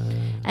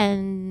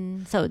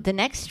 And so the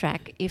next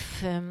track,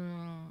 if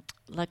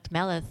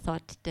Luchtmelle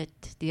thought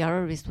that the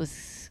Horrorist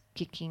was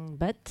kicking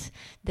butt,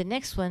 the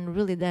next one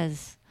really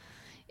does.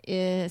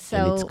 And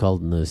it's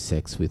called No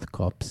Sex with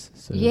Cops.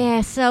 So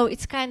yeah, so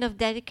it's kind of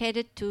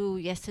dedicated to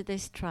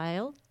yesterday's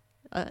trial.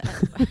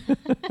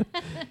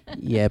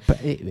 Yeah, but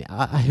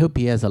I hope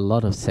he has a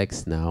lot of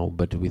sex now,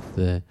 but with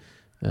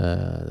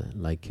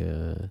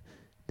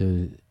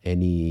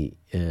any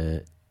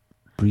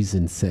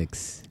prison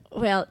sex.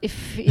 Well,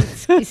 if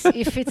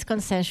it's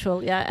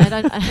consensual, yeah,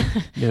 I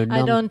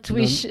don't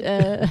wish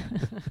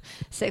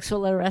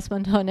sexual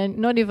harassment on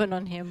not even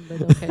on him,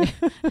 but okay.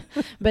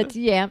 But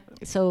yeah,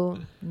 so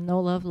no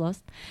love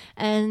lost.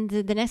 And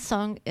the next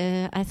song,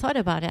 I thought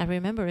about it. I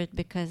remember it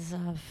because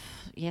of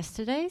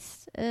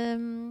yesterday's,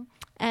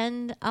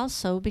 and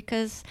also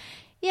because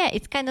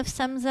it kind of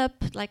sums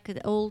up like an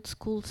old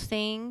school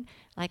thing,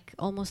 like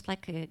almost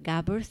like a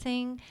Gabber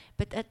thing,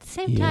 but at the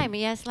same time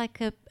he has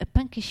like a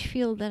punkish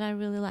feel that I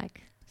really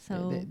like.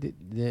 So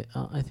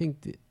I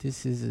think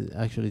this is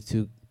actually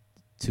two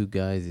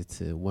guys. It's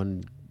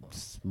one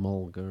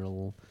small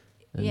girl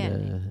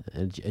and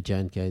a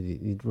giant guy.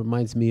 It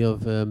reminds me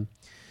of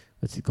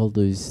what's it called?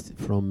 Those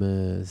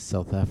from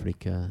South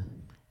Africa.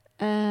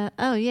 The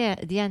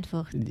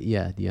Antwoord.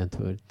 Yeah, the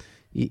Antwoord.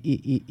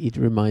 It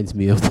reminds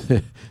me of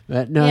the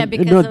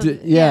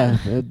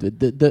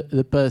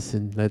the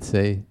person. Let's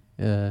say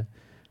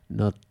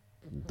not.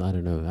 I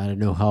don't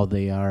know how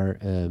they are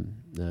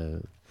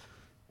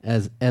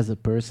as a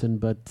person,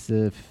 but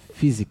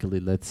physically.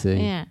 Let's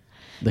say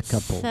the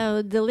couple.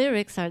 So the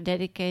lyrics are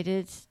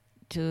dedicated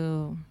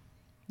to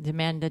the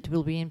man that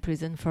will be in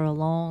prison for a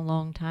long,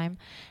 long time,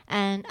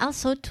 and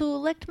also to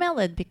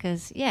Luchtmelle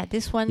because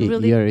this one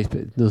really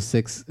no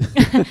sex.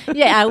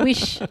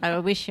 I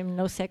wish him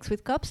no sex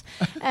with cops,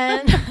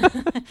 and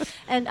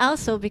and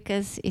also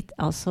because it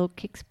also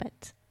kicks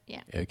butt.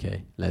 Yeah.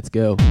 Okay, let's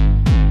go.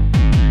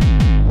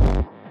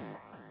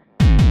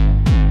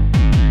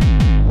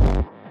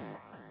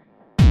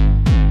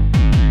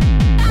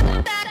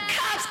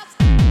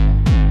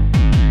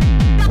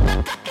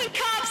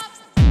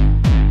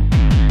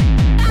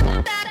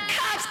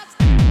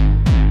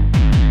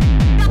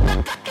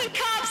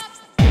 Cops.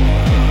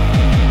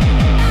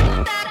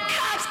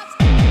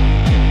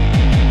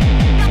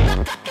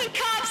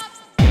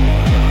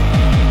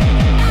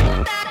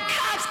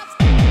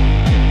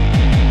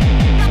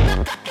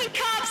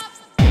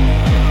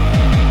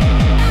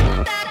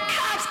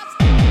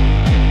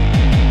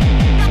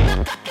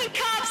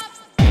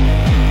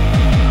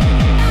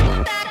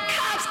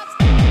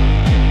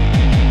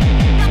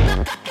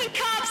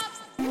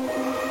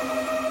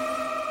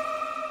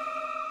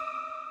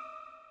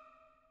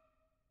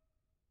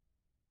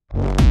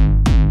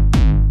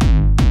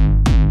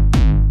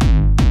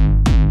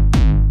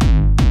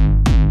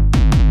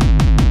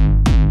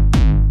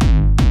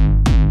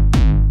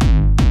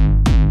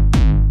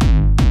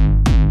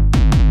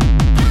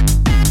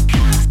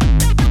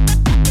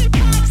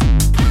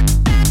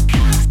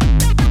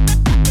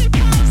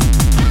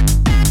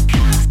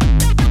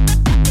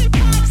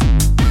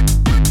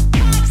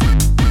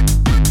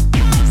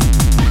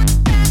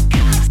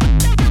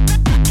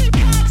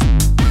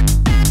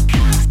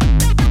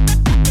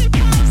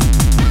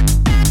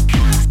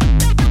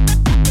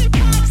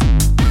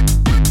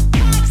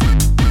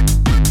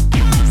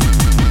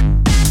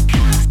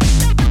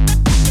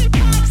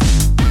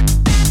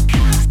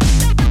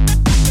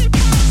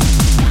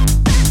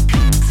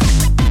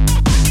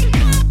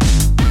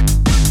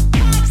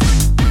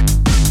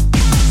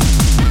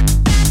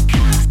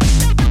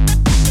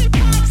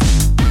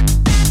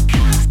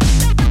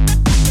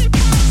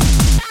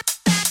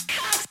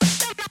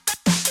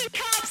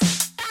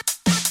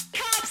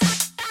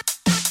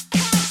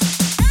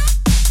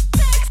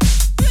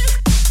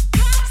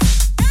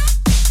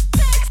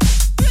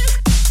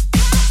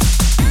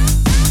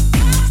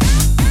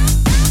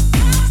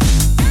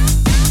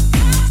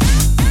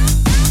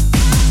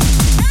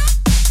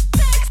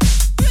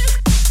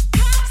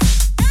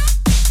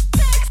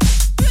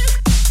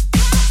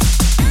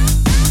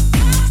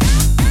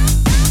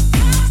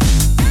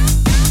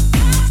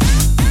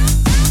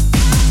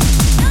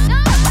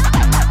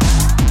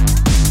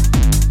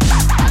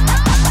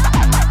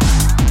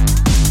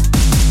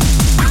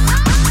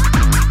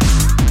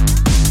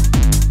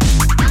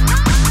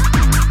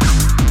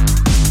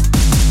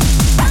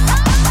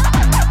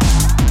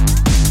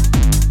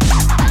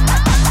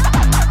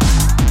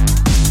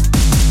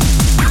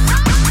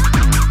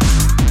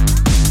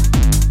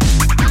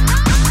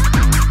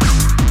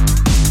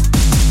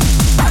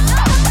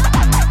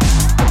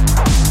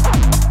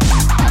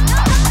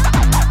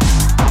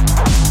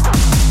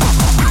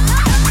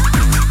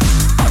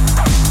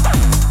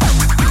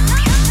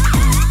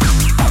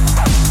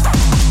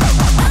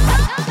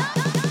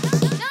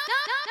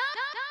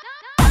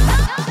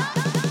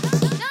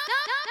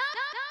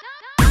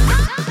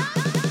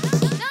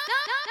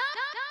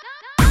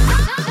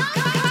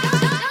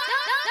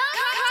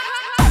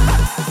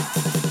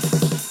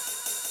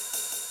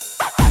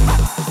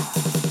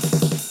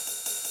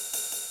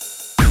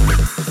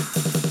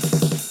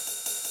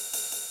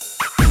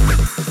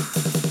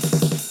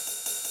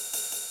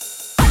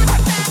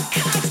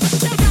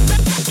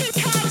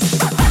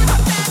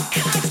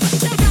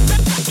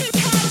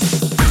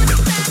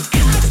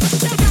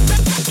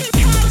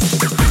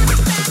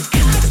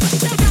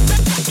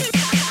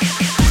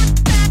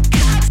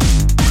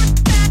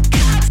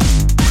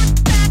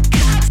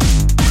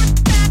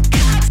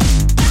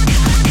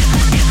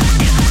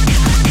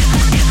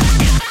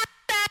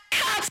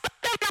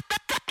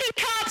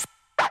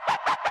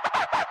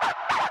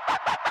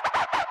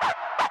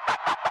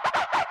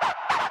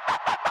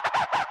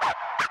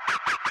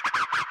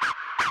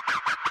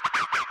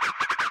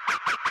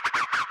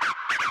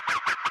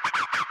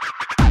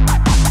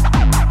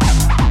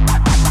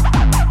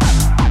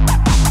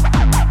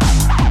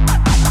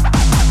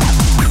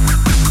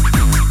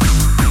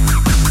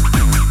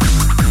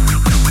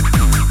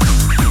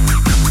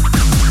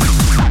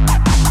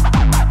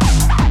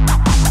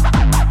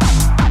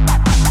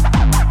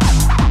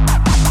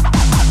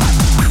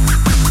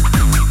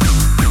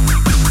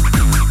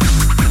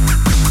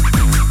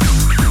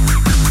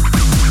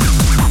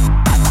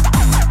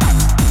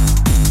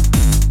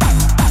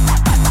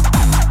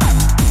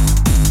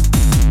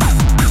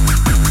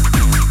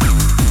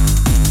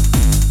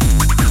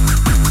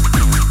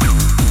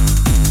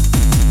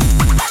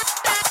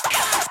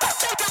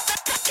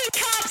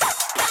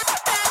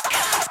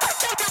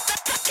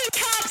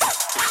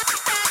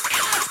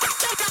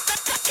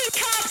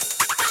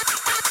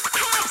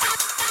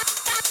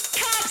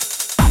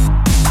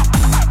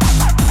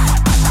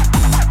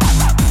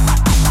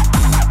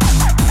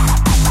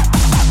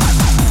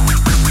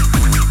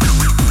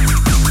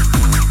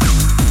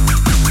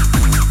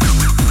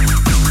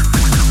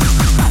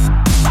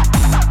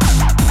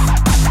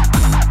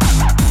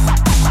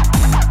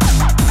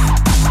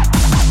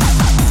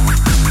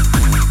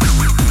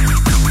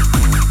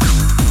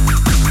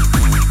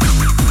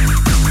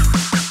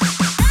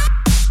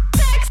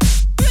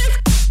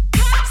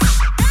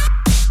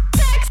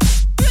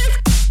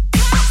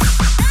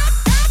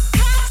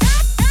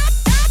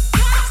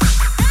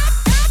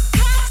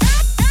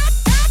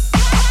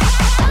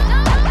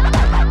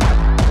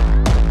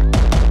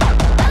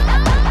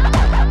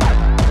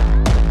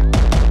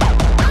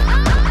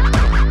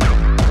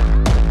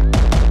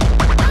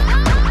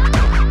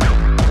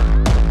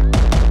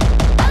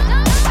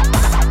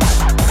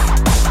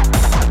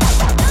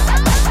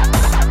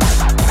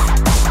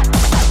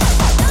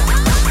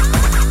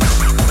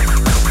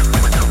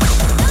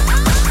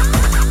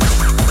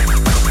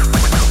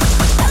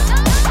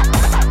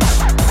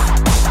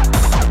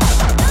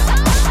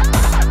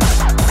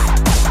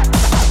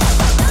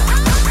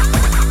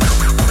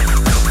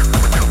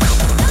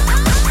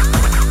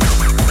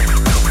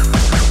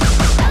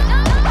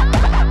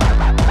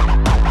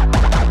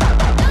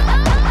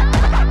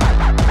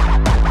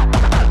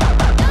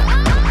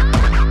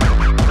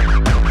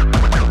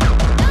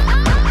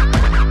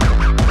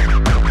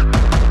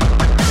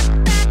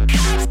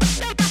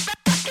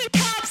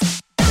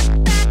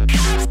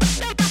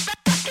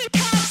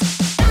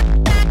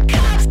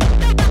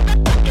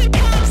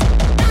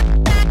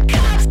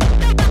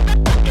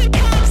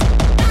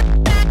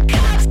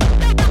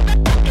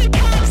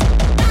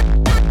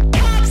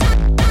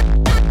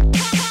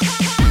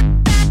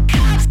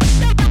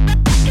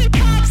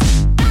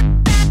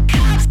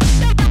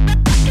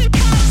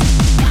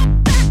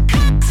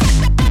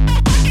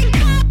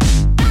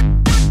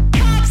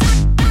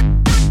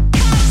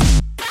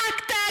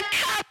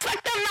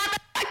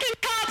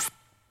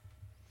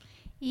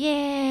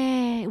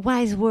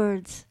 wise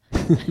words.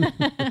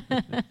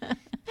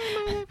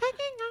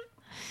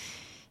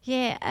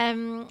 Yeah.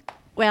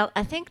 Well,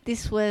 I think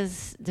this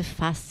was the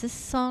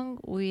fastest song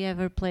we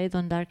ever played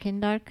on Dark in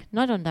Dark.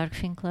 Not on Dark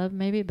Fin Club,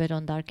 maybe, but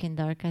on Dark in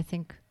Dark, I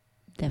think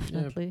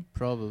definitely. Yeah,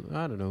 probably.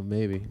 I don't know.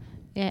 Maybe.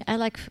 Yeah, I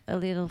like a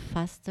little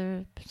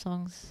faster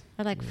songs.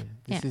 I like.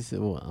 This is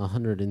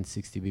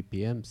 160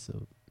 BPM,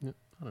 so yeah,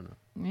 I don't know.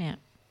 Yeah.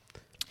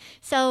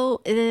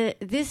 So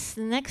this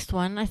next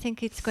one, I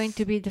think it's going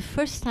to be the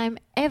first time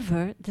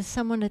ever that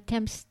someone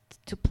attempts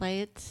to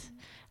play it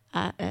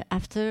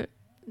after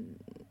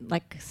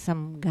like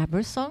some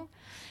Gabber song.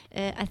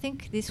 I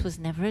think this was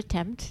never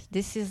attempt.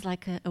 This is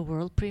like a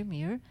world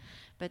premiere,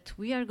 but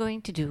we are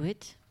going to do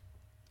it.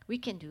 We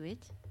can do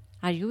it.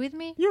 Are you with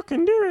me? You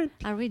can do it.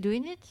 Are we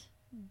doing it?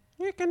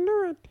 You can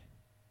do it.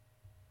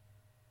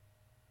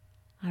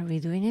 Are we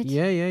doing it?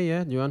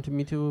 Yeah. Do you want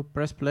me to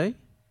press play?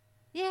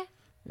 Yeah.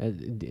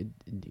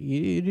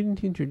 You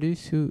didn't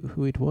introduce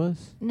who it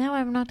was? No,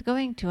 I'm not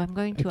going to. I'm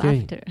going to Okay.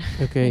 after.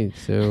 Okay,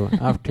 so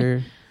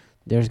after,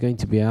 there's going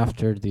to be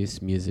after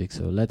this music,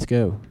 so let's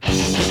go.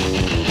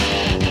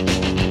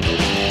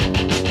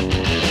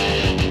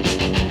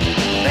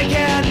 They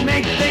can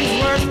make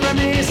things worse for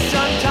me.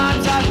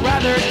 Sometimes I'd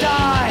rather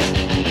die.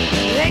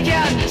 They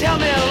can tell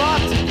me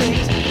lots of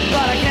things,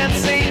 but I can't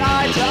see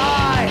eye to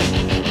eye.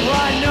 Well,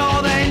 I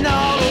know they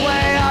know the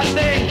way I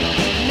think.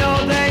 No,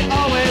 they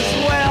always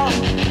will.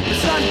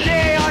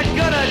 Someday I'm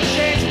gonna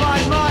change my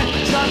mind.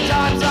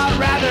 Sometimes I'd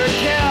rather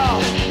kill.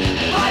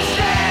 My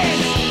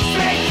stains,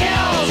 straight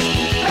kills,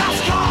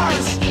 fast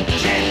cars,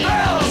 cheap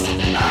thrills,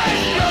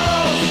 ice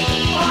girls,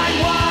 fine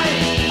wine.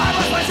 I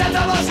lost my sense, I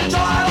lost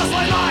control, I lost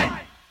my mind.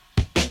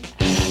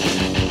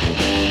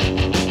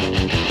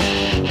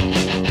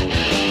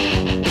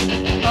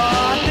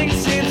 Things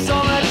seem so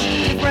much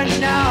different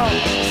now.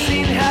 The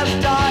scene has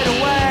died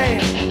away.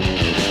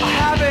 I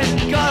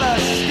haven't got a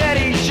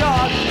steady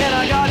job and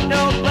I got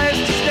no place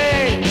to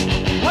stay.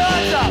 Well,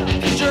 it's a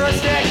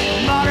futuristic,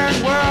 modern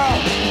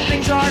world.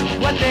 Things aren't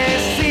what they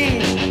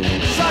seem.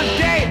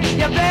 Someday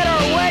you better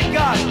wake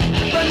up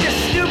from your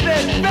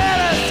stupid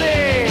fantasy.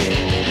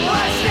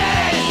 Blood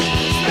stains,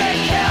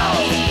 straight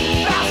kills,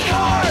 fast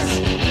cars,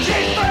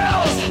 cheap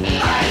thrills,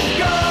 ice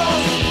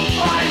girls,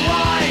 fine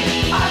wine.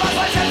 I lost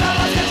my sense, I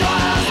lost control, I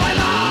lost my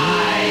mind.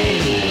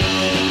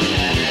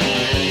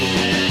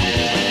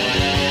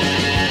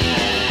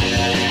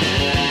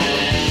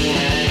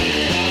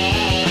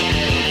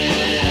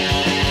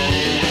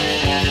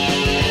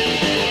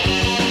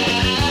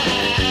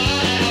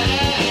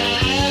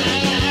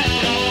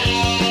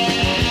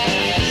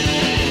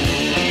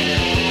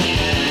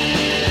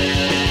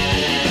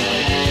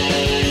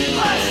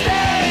 Blood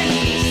stains,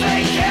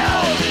 straight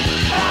kills,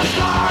 fast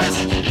cars,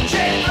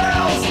 cheap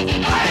thrills,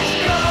 ice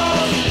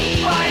girls,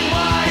 fine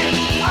wine.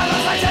 I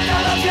lost my sense, I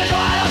lost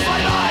control, I lost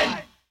my mind.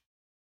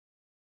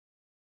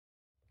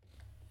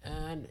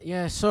 And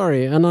yeah,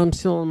 sorry, and I'm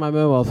still on my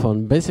mobile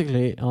phone.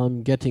 Basically,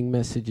 I'm getting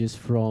messages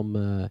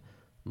from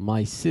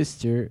my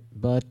sister,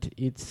 but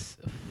it's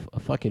a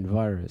fucking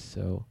virus.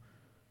 So,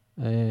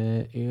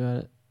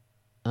 yeah,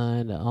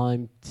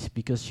 and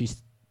because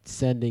she's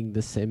sending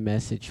the same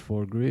message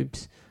for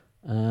groups,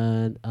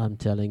 and I'm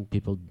telling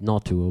people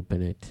not to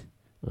open it,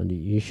 and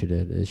you should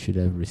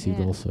have received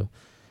Yeah. also,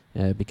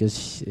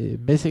 because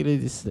basically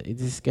this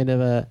is kind of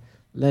a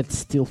let's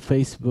steal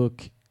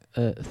Facebook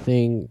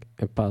thing,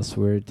 a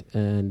password,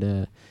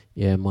 and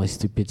yeah, my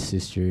stupid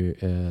sister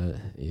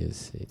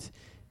is it,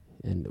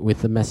 and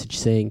with a message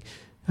saying,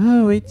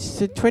 "Oh,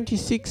 it's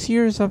 26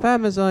 years of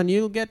Amazon,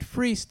 you'll get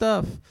free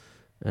stuff,"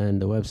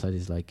 and the website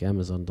is like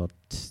amazon.f.cn,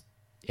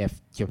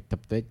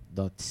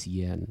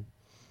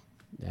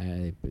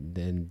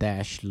 then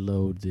dash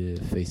load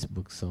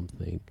Facebook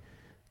something,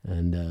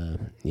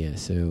 and yeah,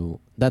 so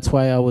that's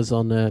why I was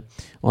on the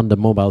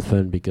mobile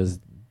phone, because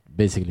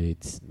basically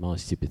it's my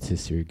stupid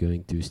sister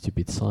going to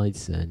stupid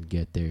sites and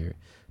get their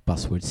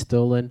password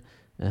stolen,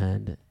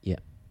 and yeah.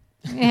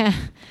 Yeah.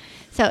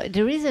 So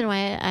the reason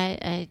why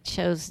I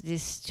chose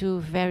these two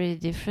very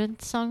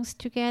different songs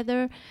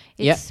together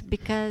is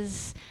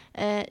because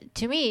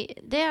to me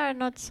they are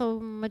not so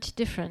much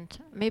different.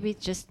 Maybe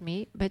it's just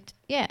me, but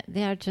yeah,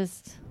 they are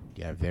just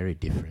They are very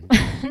different.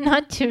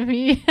 not to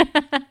me.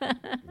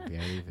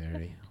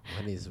 Very.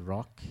 One is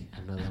rock,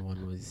 another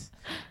one was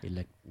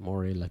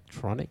more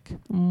electronic.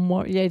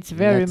 More, yeah, it's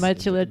very That's-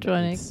 much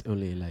electronic. It's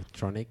only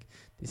electronic.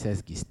 This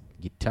has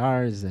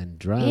guitars and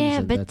drums Yeah,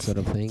 and but that sort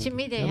of thing. To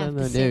me, they No, have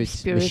no, the no, same it's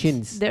spirit.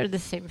 machines. They're the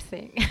same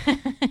thing.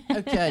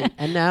 Okay,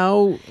 and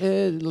now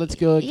let's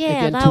go Yeah,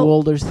 again to now-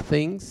 older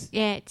things.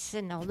 Yeah, it's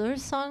an older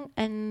song,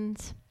 and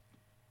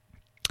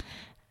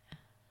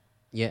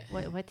Yeah.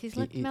 what is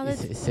I- like I-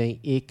 melody? it's saying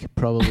ick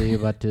probably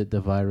about the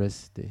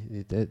virus.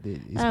 It's Oh,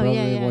 probably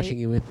yeah, watching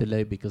it with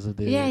delay because of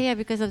the Yeah,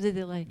 because of the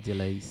delay.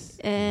 delays.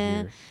 in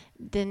Uh, here.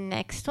 The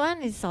next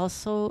one is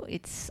also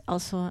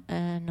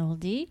an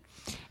oldie,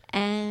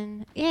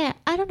 and yeah,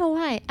 I don't know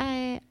why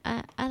I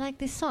like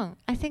this song.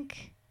 I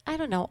think I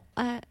don't know.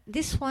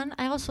 This one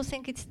I also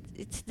think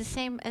it's the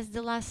same as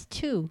the last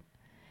two.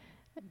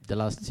 The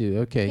last two,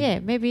 okay. Yeah,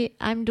 maybe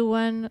I'm the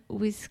one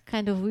who is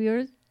kind of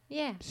weird.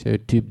 Yeah. So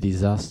Tube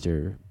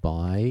Disaster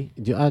by...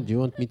 Do you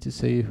want me to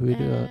say who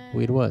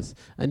it was?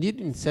 And you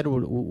didn't say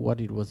what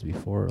it was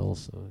before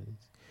also.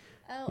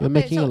 You're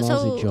making a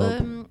lousy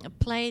job.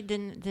 Play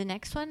the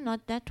next one,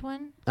 not that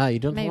one. You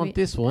don't want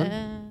this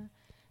one?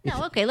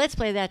 No, okay, let's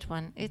play that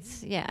one.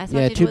 It's, I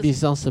thought it Tube was...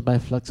 Disaster by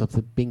Flux of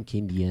the Pink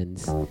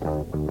Indians.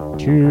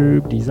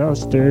 Tube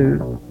Disaster.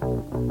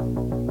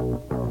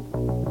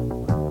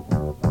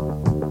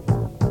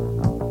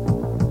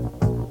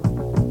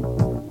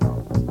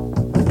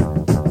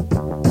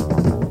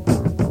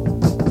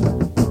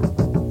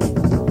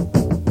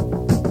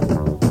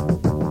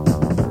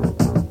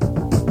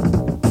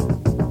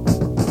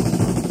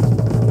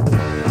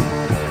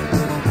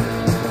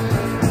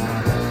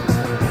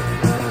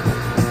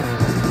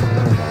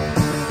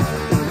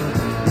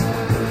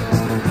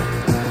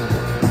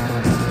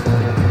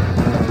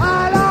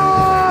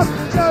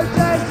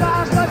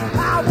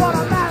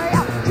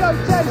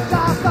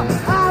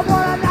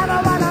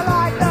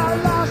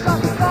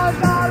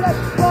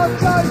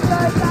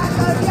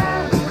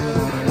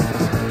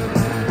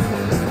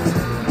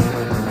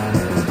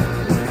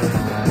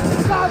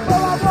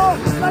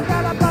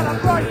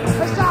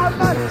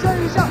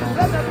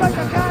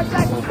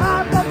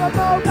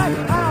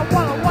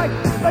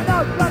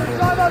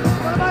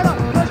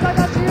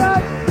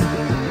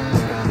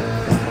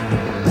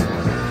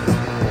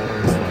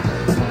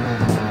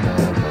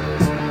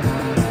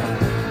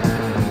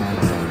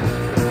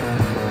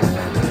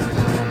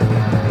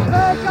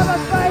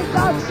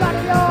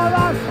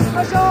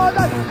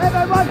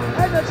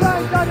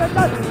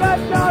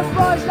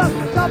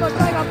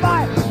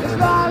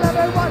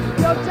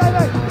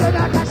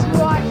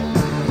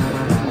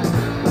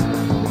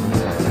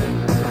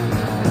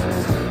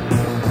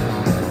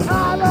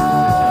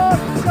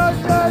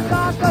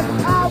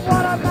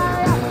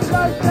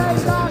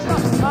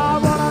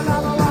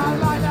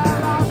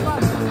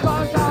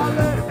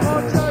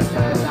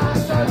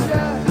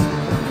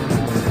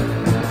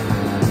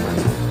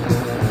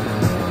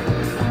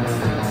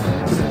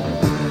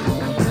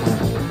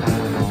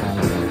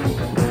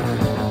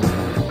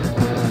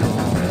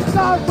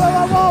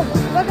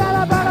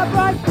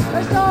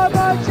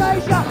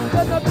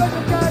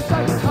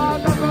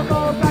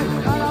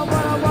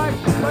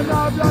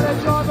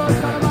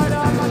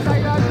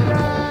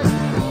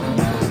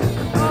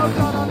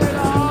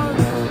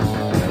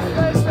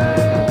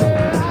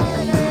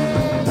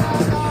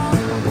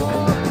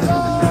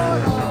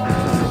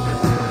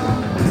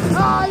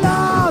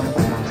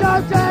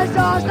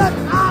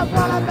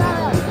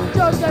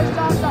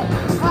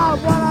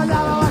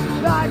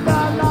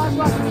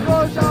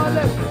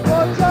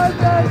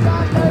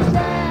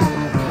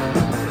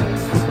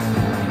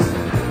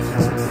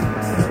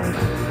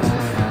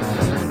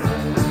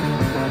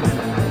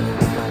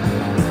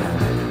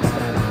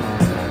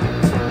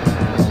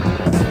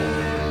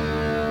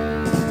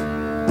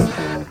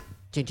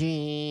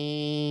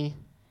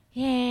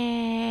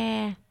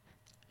 Yeah.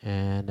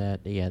 And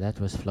that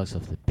was Flux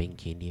of the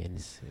Pink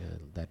Indians.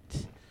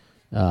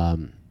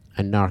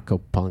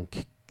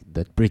 Anarcho-punk,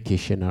 that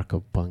British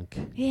anarcho-punk,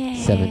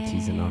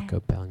 70s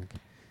anarcho-punk.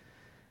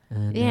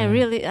 And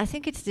really, I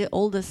think it's the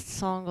oldest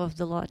song of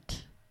the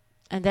lot.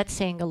 And that's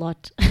saying a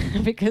lot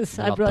because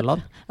I brought a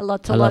lot.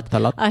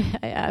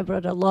 I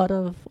brought a lot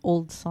of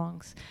old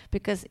songs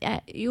because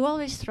you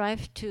always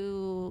strive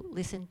to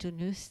listen to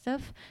new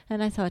stuff.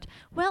 And I thought,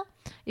 well,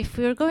 if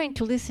we're going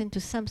to listen to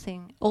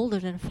something older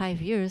than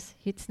 5 years,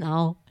 it's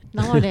now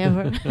or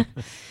never.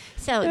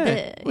 So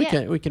we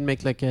can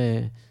make like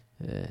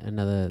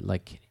another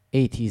like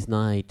 80s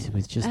night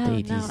with just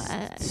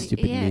 80s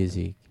stupid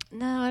music.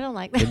 No, I don't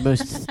like that. The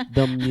most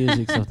dumb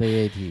music of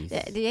the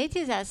 80s. The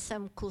 80s has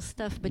some cool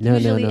stuff, but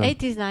usually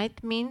 80s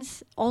night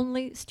means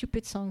only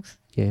stupid songs.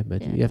 Yeah,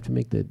 but you have to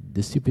make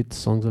the stupid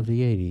songs of the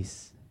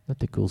 80s. Not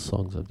the cool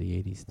songs of the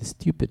 80s. The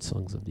stupid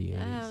songs of the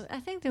 80s. I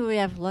think that we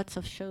have lots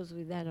of shows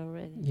with that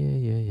already.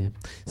 Yeah.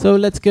 So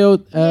let's go.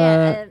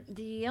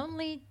 The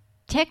only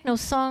techno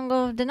song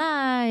of the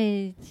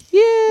night.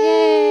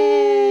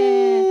 Yeah!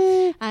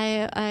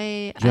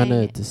 Do you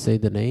want to say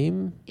the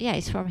name? Yeah,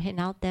 it's from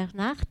Hinalt der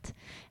Nacht,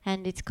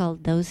 and it's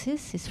called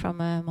Dosis. It's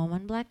from a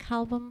Moment Black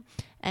album,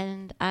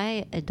 and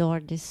I adore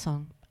this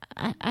song.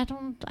 I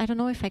don't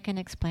know if I can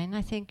explain.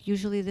 I think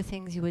usually the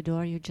things you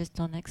adore, you just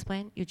don't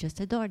explain. You just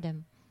adore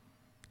them.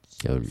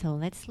 So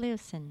let's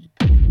listen.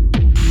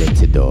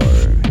 Let's adore.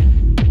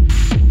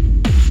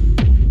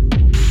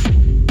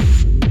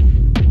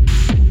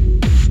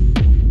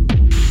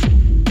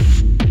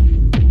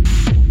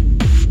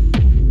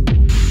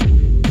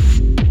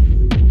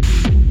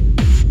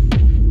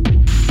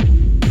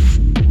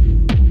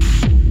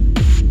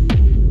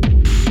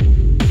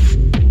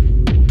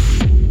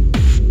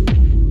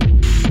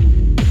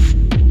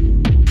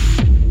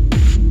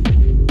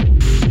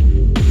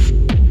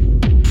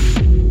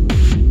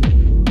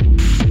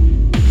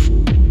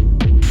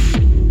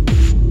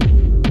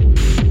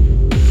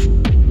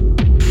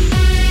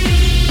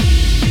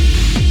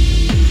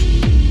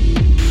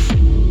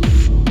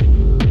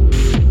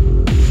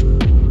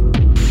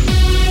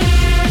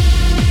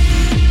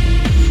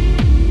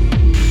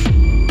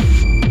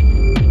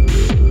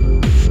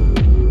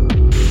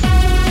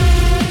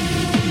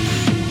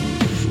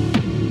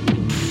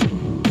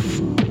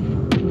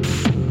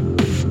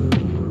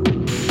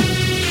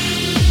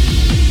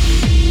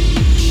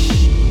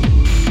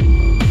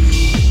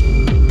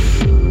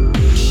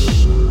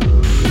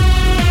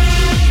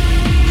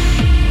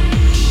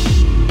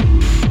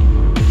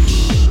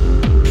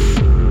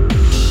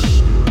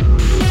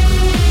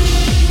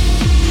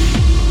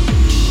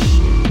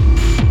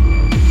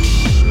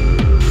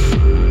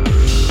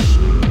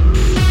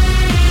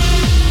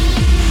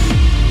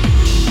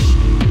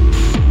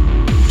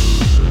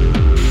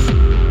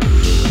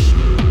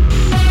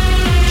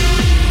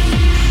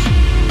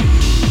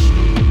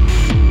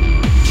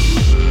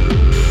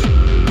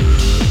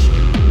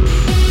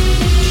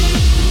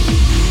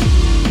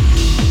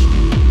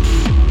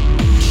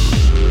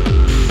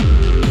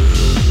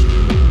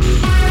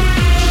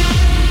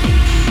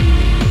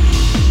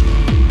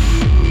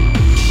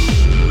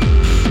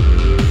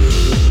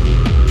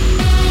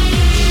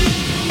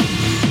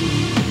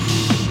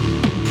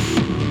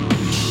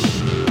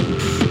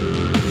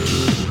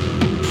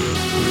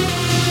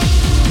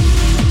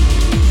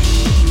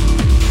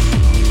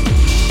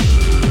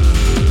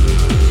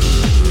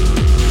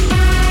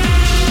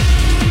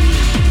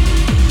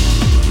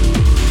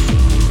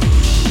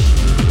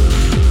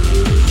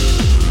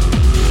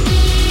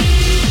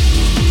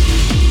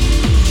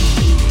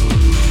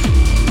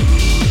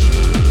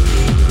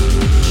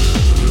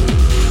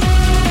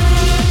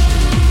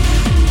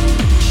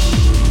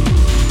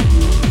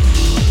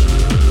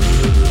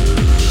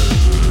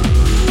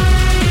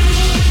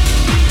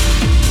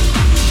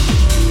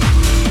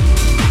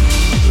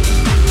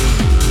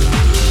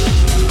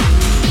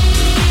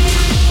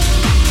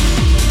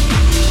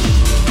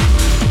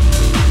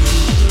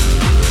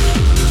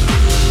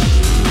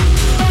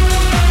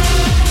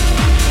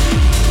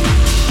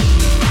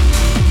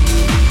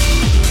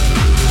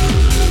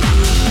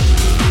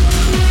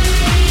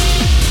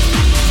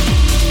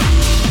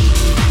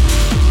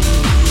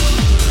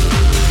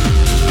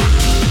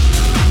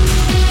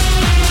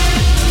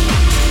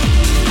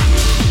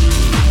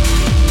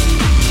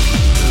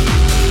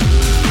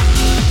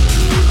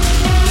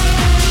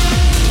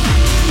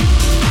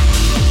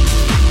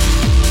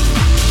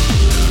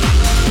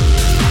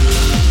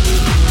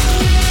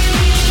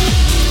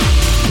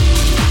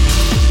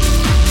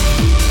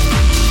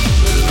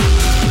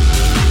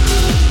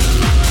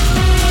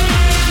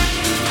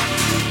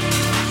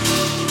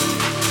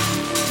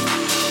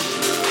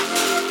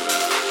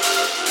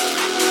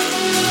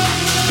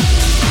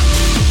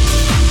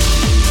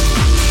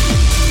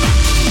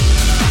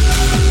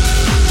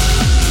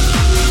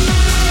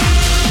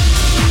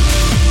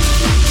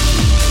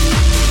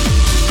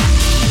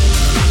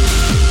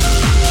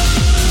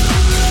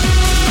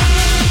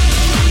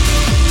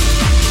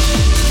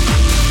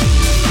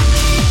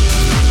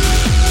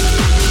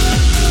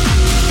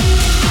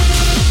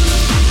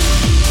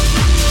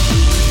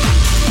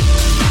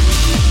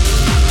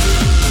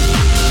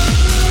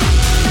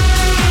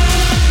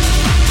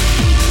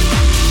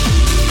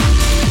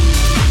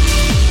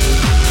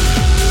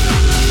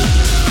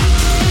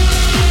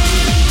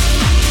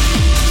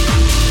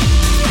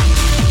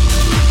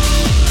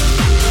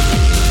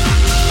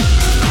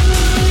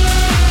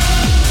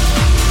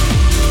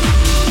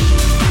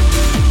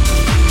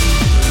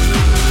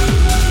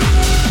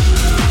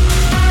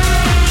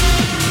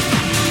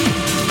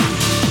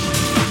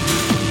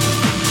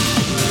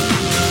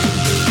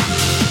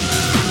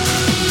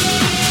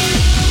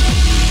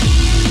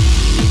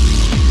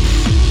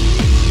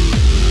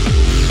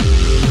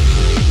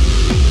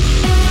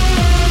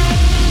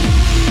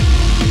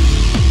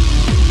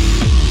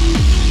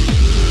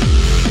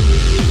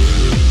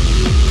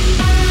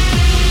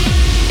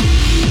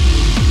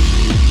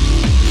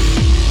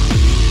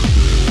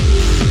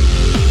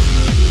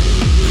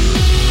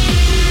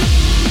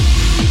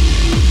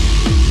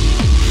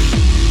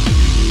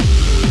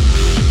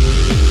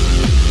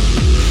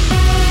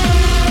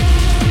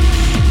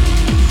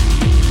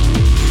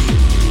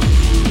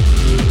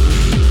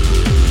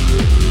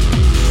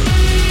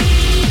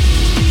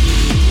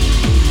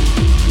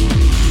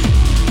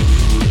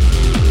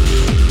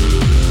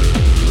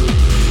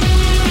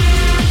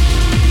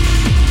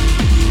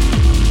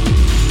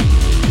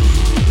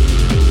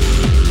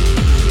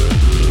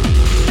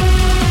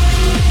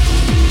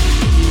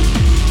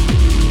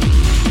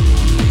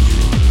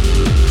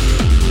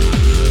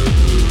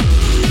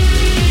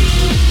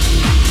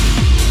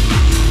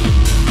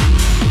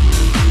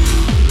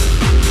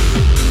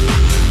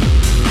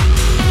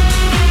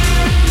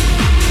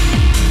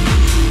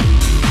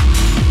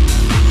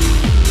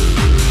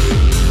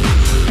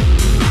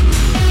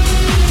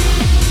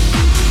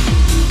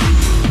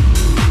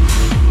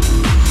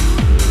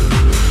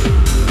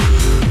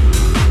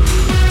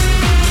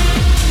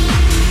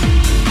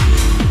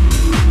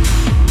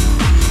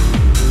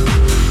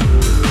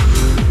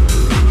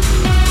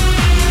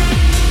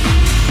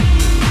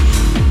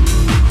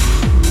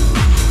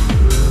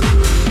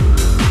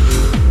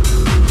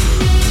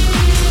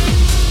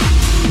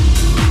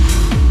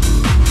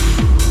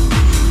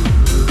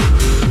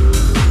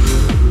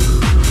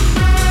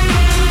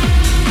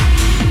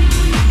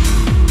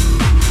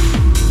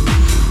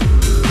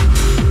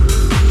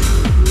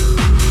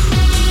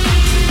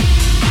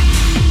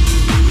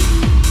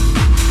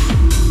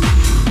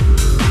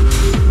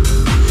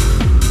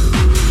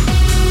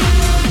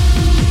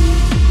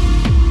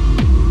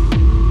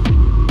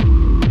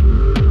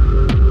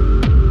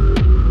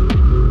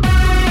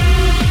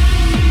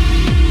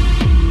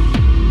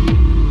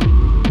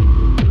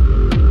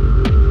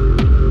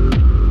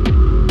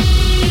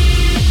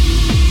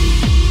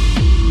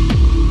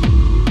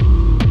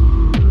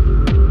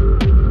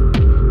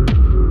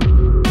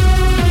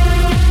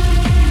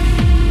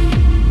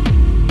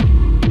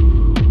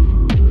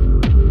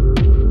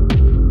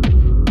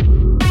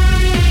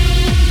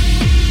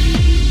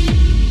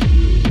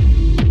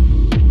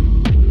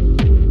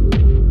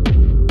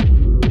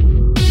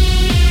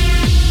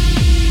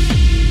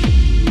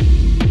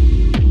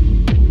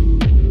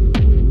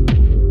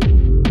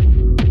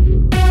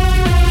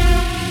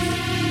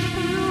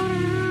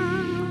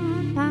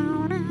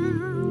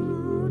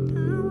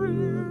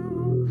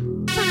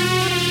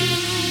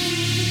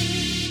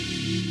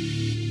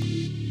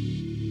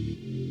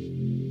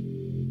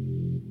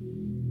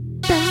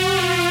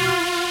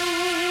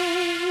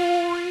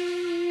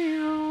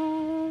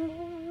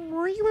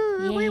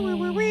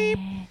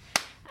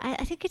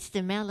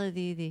 the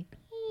melody.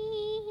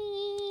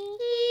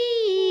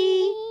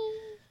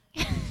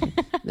 Do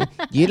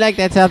you like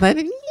that sound? I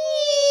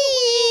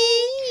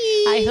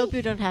hope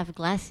you don't have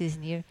glasses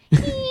near.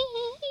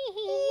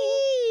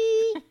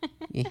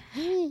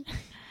 I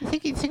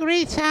think it's a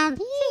great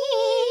sound.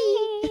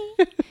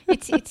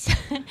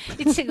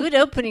 It's a good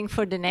opening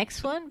for the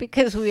next one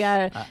because we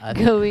are I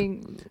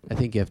going. I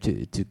think you have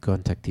to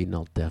contact In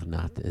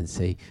Alternat and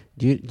say,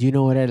 do you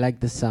know what I like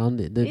the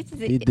sound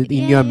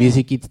in your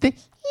music? It's the.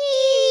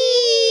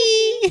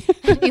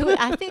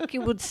 I think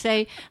you would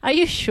say, "Are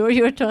you sure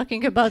you're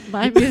talking about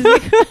my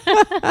music?"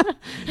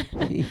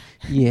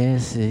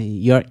 Yes,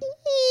 your.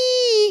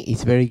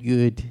 It's very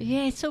good.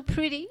 Yeah, it's so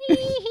pretty.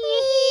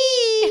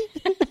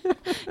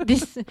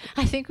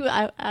 I think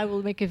I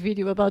will make a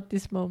video about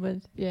this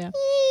moment. Yeah.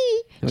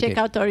 Okay. Check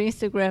out our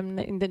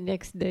Instagram in the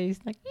next days.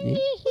 Like.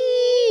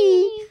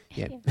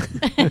 Yeah.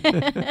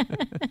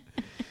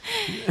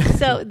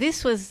 So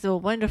this was a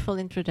wonderful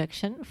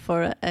introduction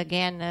for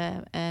again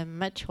a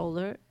much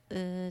older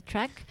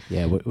track.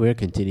 Yeah, we're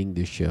continuing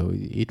the show.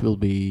 It will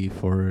be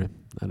for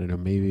I don't know,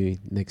 maybe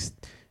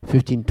next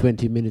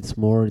 15-20 minutes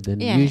more than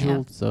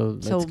usual. Yeah. So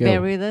let's go.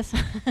 Bear with us.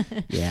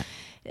 Yeah.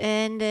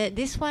 And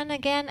this one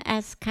again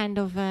has kind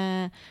of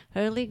a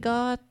early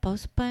goth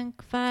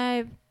post-punk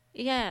vibe.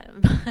 Yeah,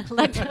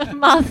 like a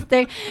mouth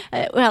thing.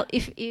 Well,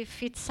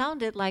 if it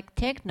sounded like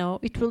techno,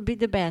 it will be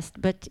the best.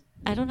 But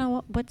I don't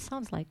know what it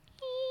sounds like.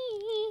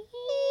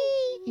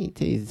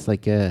 It's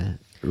like a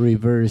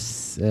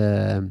reverse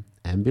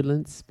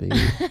ambulance, maybe.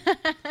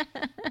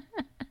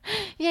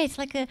 Yeah, it's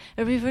like a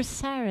reverse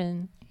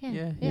siren.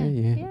 Yeah.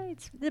 Yeah,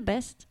 it's the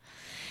best.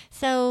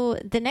 So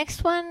the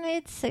next one,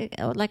 it's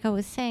like I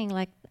was saying,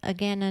 like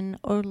again an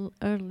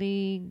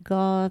early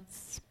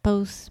goth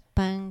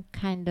post-punk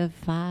kind of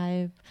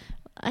vibe.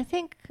 I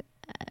think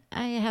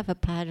I have a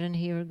pattern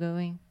here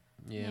going.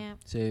 Yeah.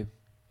 So,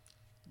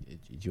 do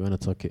you want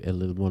to talk a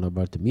little more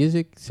about the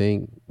music?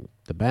 Saying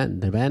the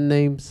band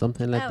name,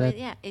 something like that?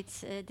 Yeah,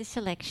 it's the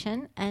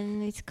selection,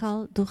 and it's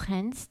called Du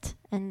rennst,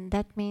 and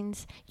that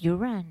means you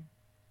run.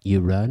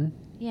 You run?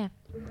 Yeah.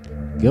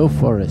 Go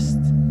Forest.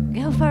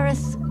 Go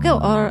Forest. Go,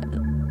 or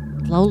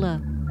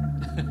Lola.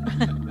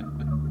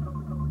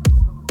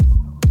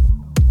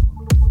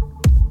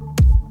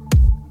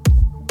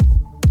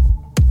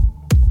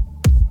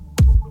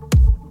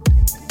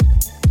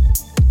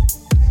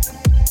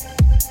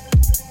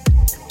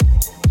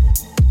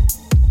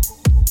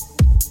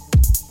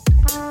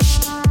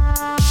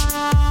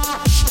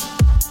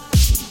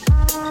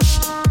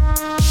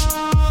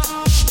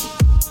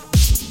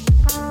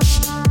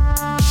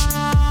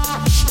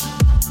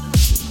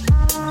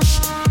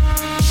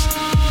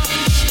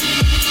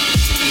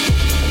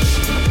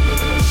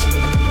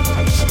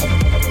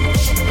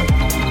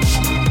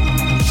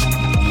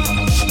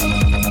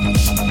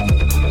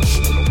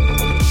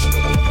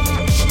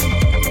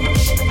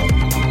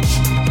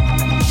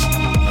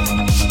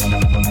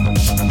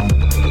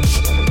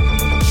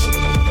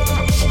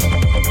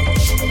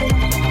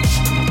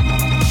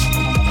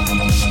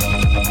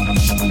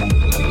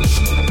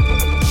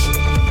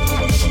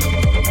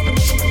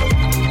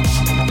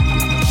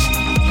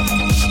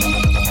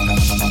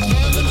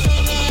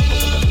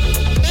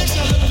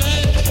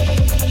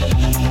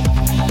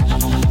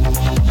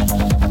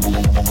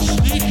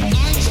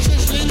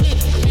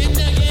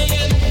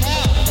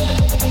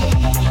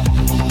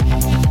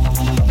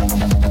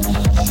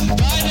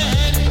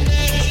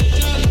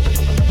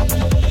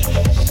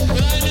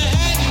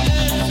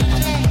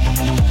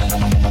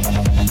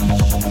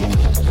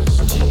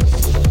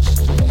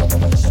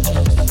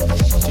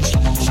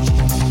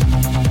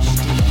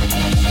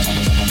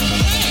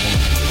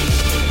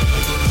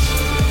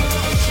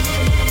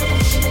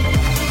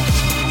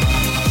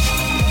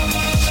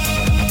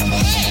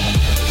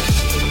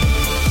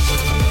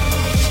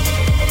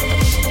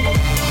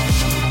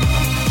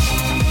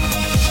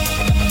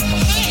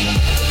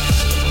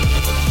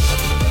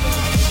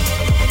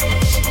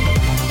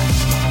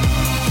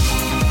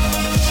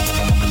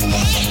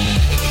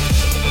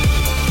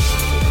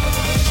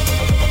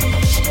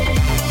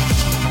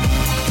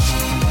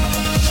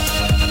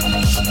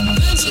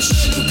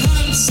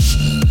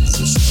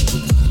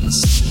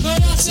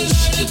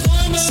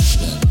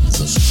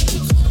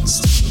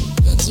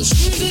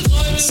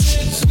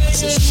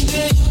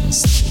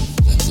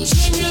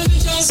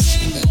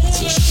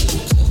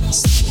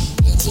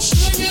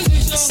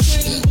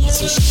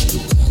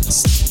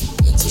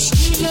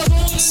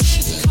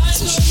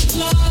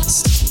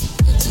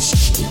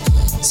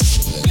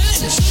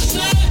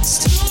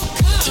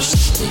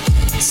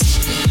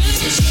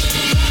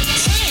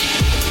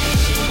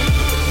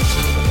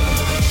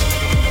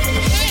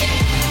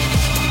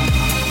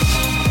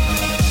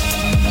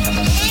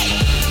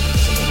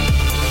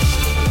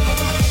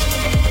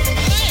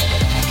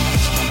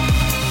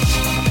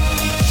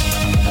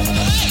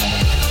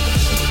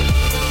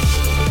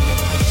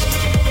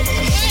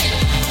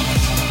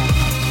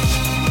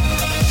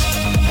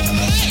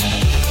 Hey!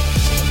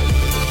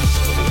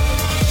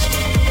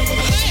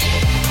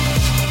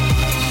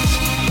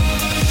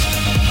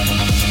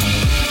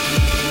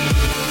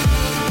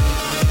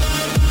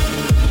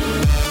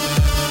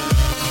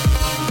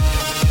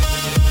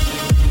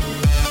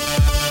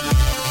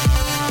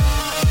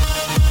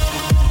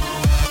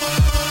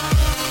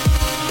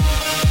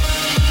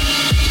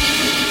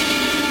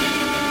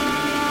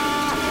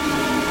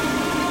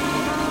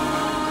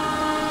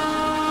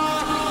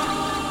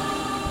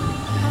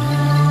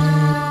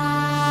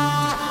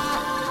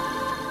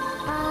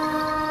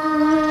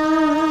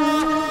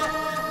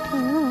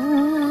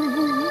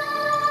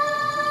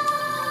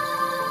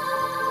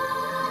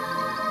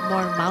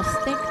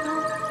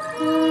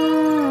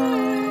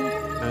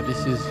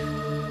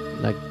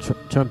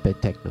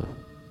 trumpet techno.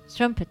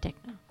 Trumpet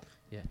techno.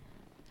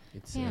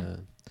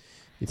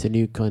 It's a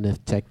new kind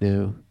of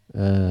techno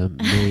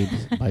made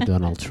by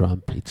Donald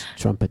Trump. It's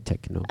trumpet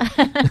techno.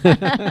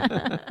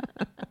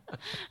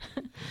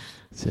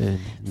 So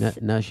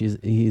now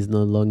he's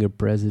no longer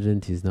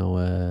president. He's now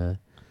a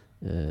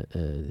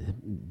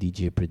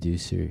DJ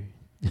producer.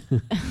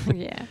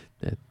 Yeah.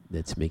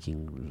 That's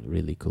making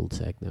really cool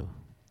techno.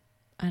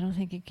 I don't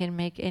think he can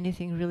make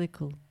anything really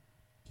cool.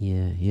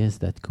 Yeah, he has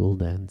that cool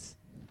dance.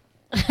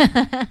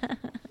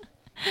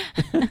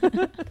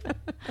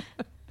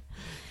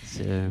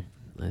 So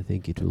I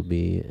think it will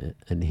be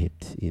a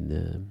hit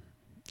in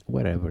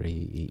wherever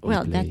he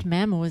Well, play. that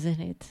memo was in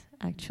it,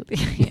 actually.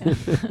 Yeah.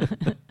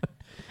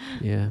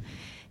 Yeah.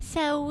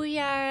 So we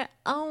are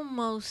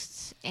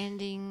almost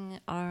ending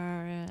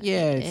our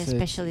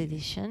special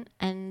edition,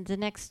 and the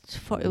next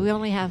we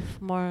only have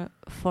 4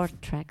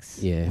 tracks.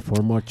 Yeah,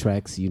 4 more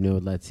tracks.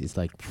 It's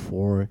like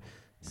 4,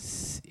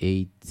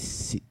 8.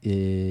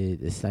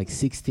 It's like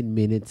 16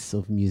 minutes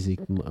of music,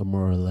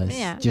 more or less.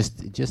 Yeah.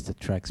 Just the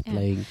tracks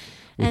playing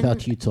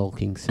without you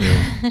talking. So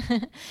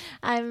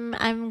I'm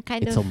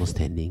kind it's of almost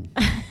ending.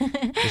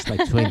 It's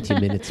like 20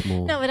 minutes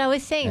more. No, but I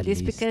was saying this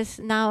least. because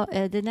now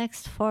the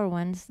next 4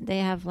 ones, they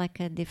have like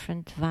a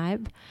different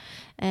vibe.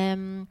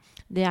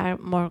 They are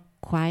more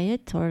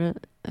quiet or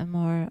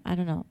more, I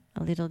don't know,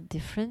 a little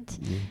different.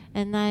 Yeah.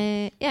 And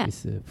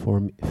It's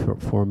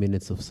 4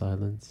 minutes of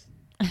silence.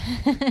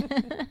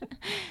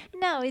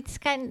 No, it's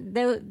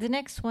the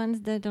next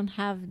ones, they don't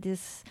have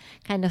this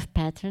kind of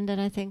pattern that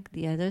I think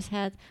the others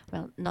had.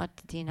 Well, not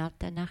the Nacht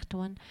der Nacht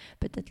one,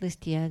 but at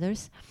least the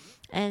others.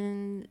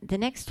 And the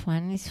next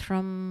one is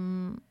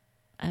from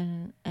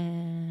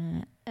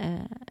a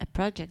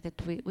project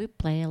that we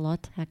play a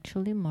lot,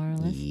 actually, more or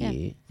less.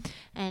 Yeah.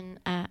 And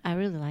I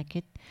really like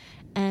it,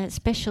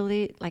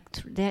 especially like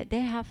they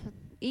have.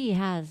 He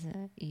has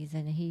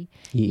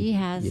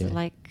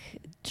like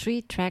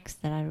 3 tracks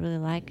that I really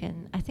like,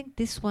 and I think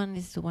this one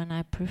is the one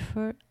I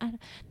prefer.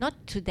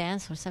 Not to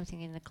dance or something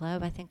in the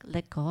club. I think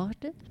Le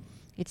Corde,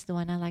 it's the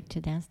one I like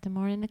to dance the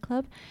more in the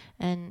club.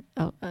 And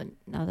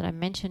now that I'm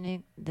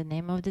mentioning the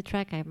name of the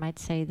track, I might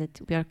say that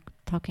we are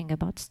talking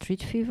about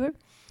Street Fever,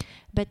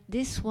 but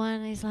this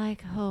one is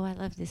like, oh, I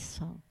love this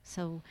song.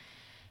 So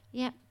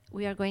yeah,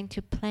 we are going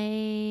to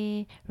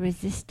play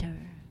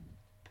Resistor.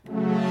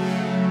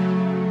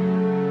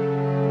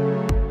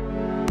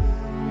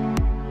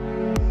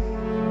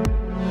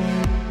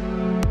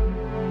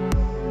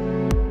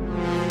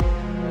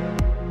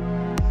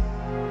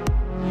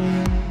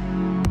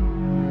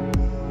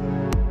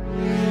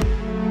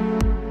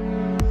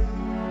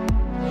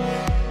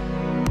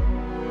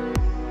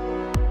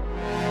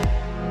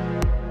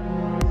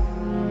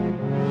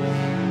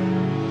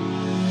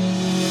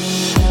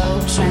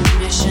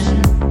 Transmission,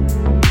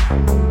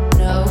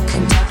 no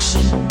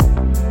conduction,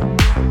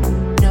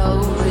 no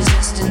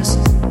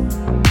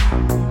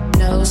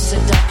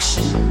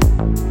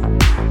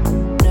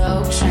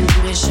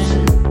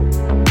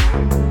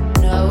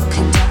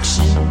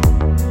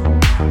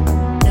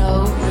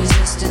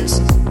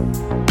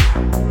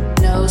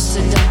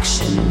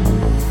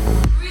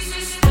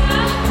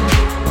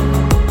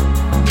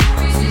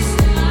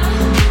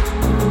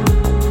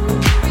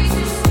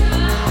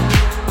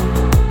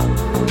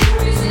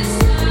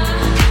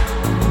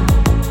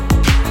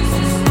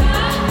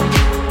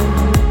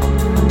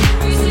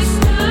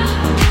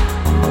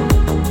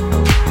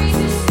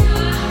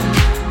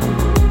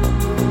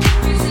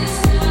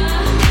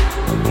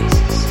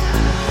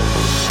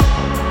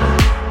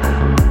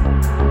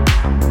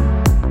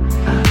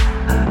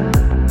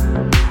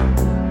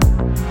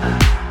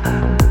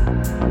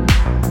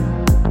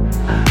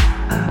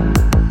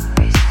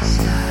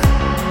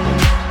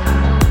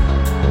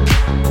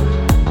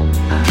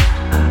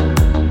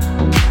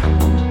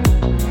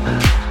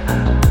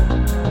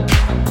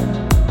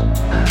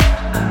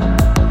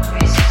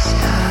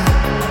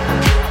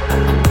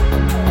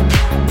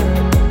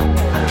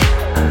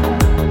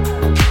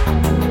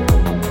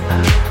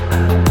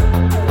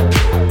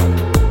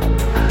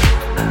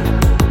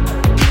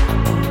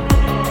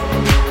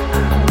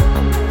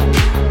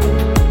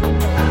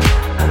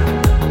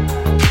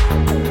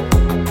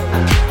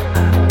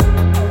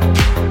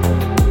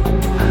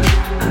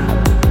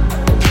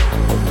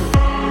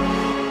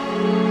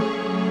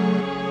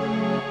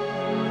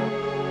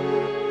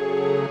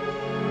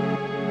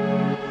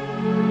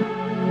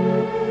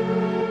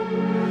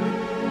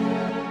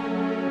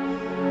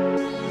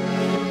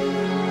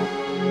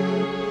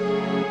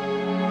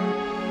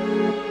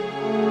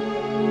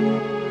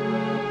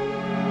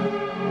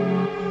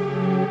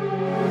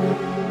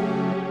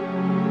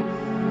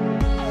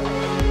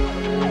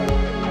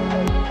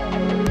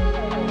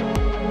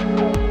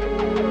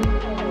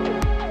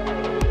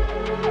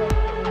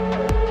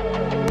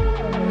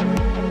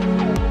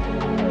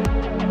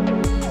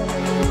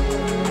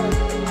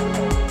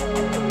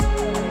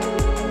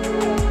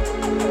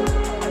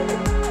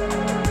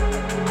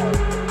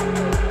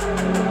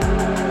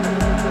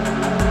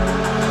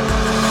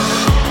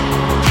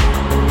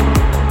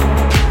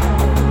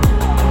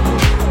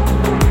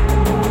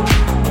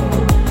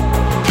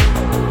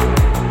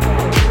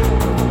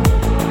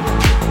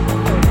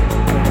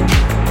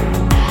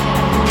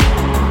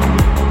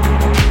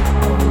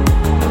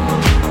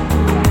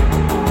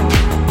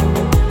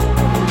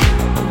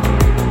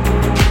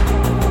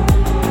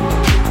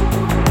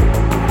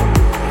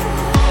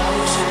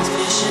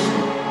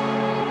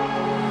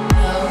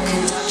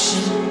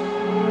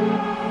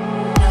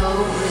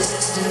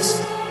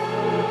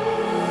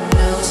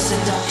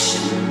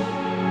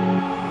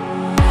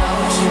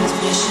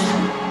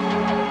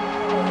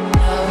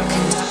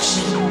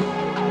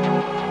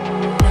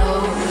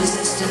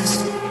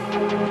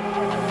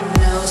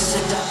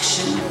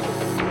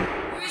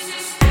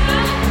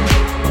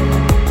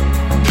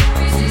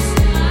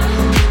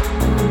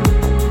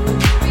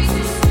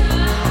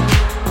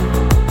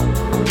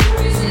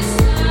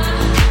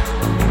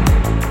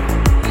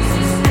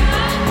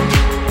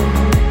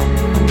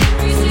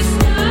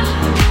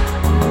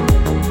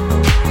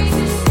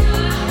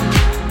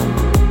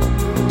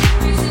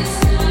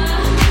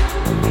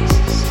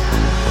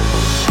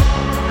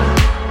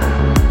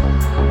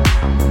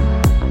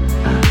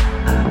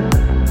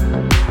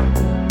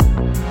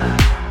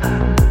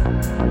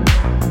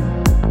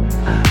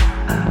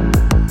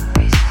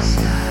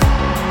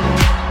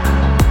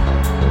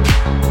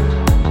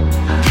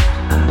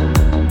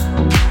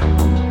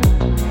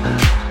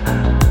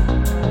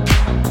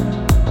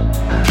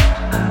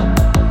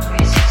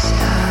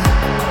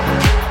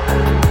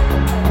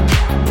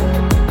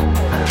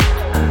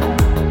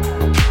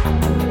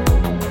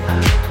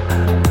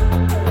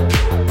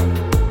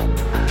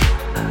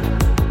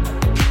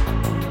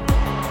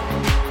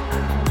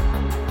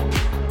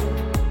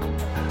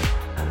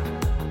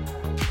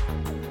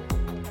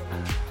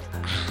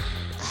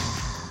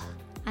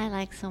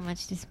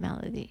much this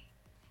melody.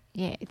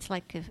 Yeah, it's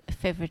like a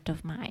favorite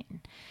of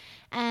mine.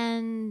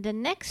 And the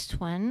next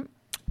one,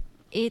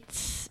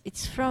 it's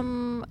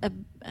from a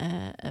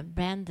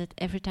band that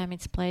every time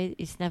it's played,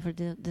 it's never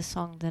the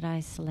song that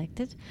I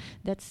selected.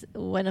 That's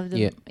one of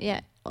the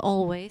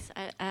always.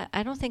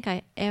 I don't think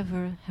I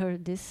ever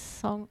heard this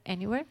song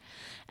anywhere,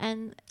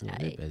 and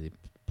they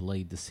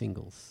played the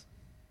singles.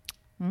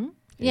 Hmm?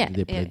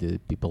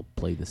 People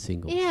play the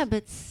singles. Yeah,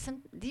 but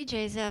some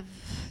DJs have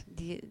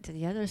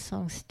the other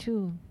songs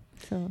too.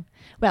 So,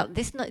 well,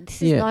 this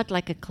is not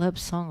like a club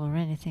song or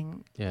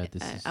anything. Yeah,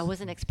 I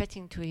wasn't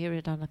expecting to hear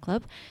it on a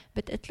club,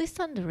 but at least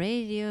on the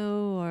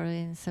radio or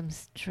in some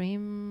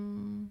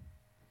stream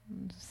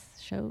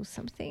show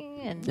something.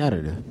 And I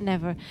don't know.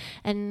 Never.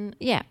 And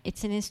yeah,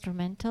 it's an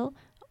instrumental.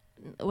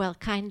 Well,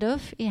 kind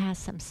of. It has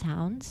some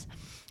sounds.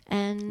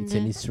 And it's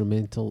an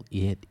instrumental.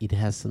 It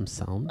has some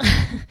sound.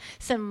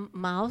 Some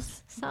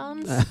mouth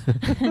sounds. I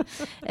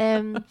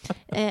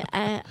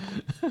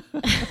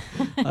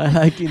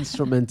like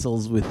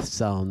instrumentals with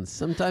sounds.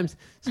 Sometimes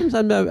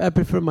I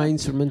prefer my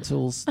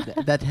instrumentals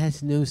that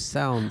has no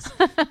sounds.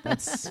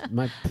 That's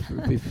my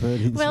preferred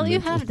instrumental. Well, you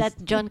have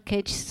that John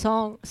Cage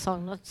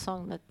that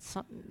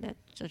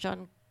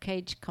John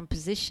Cage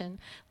composition,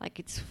 like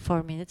it's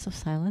 4 minutes of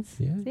silence.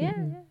 Yeah.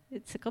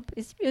 It's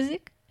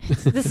music.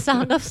 It's the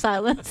sound of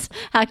silence,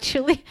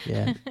 actually.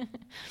 Yeah.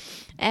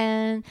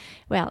 And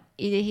well,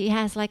 he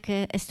has like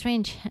a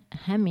strange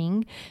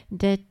humming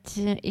that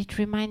it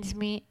reminds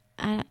me.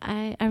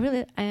 I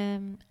really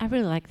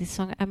like this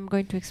song. I'm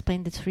going to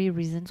explain the 3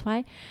 reasons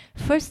why.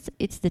 First,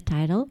 it's the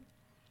title.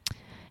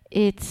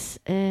 It's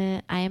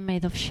I Am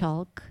Made of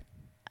Chalk.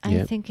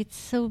 I think it's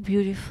so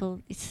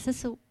beautiful. It's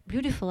such a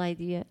beautiful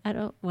idea.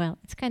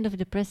 It's kind of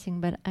depressing,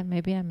 but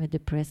maybe I'm a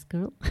depressed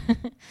girl.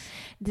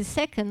 The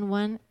second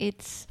one,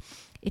 it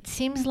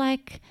seems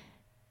like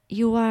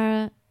you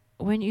are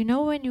when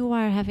you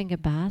are having a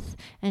bath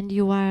and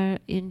you are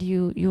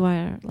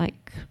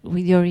like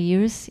with your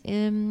ears.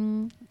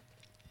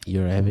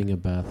 You're having a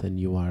bath and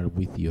you are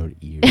with your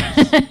ears.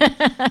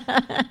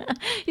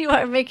 You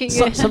are making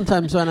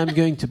sometimes when I'm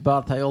going to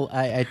bath,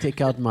 I take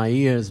out my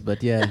ears,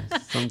 but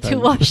sometimes to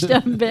wash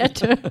them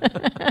better.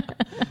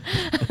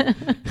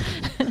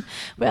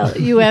 Well,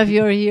 you have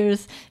your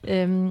ears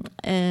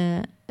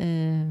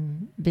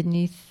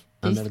beneath.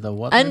 Under the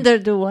water. Under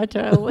the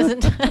water.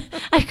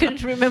 I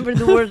couldn't remember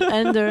the word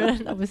under. And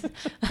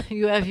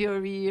you have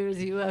your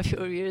ears. You have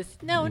your ears.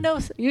 No.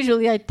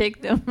 Usually I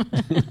take them.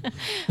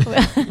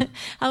 Well,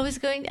 I was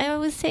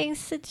saying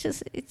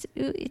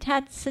it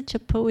had such a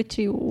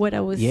poetry. What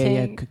I was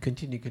saying. Yeah.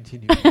 Continue.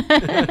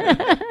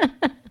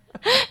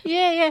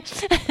 Yeah.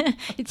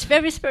 It's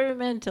very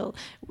experimental.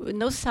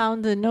 No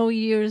sound, no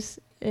ears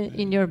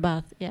in your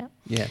bath. Yeah.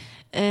 Yeah.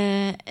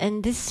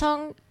 And this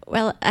song,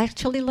 well,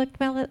 actually looked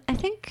well. I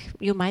think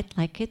you might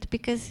like it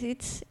because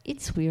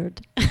it's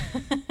weird.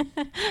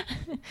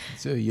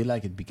 So you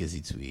like it because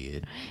it's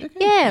weird? Okay.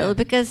 Yeah,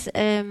 because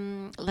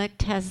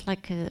Lect has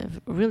like a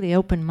really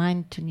open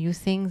mind to new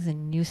things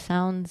and new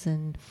sounds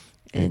and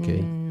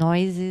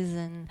noises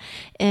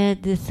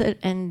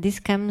and this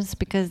comes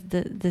because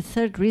the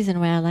third reason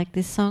why I like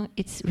this song,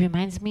 it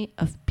reminds me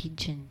of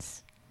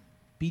pigeons.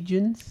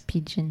 Pigeons.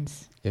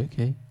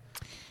 Okay.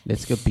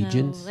 Let's go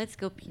pigeons. Let's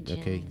go pigeons.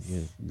 Okay.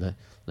 Yeah.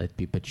 Let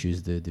people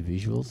choose the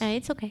visuals.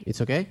 It's okay.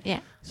 It's okay? Yeah.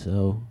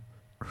 So,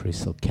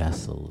 Crystal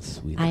Castles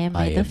with I Am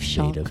Made of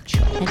Chalk and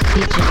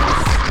pigeons.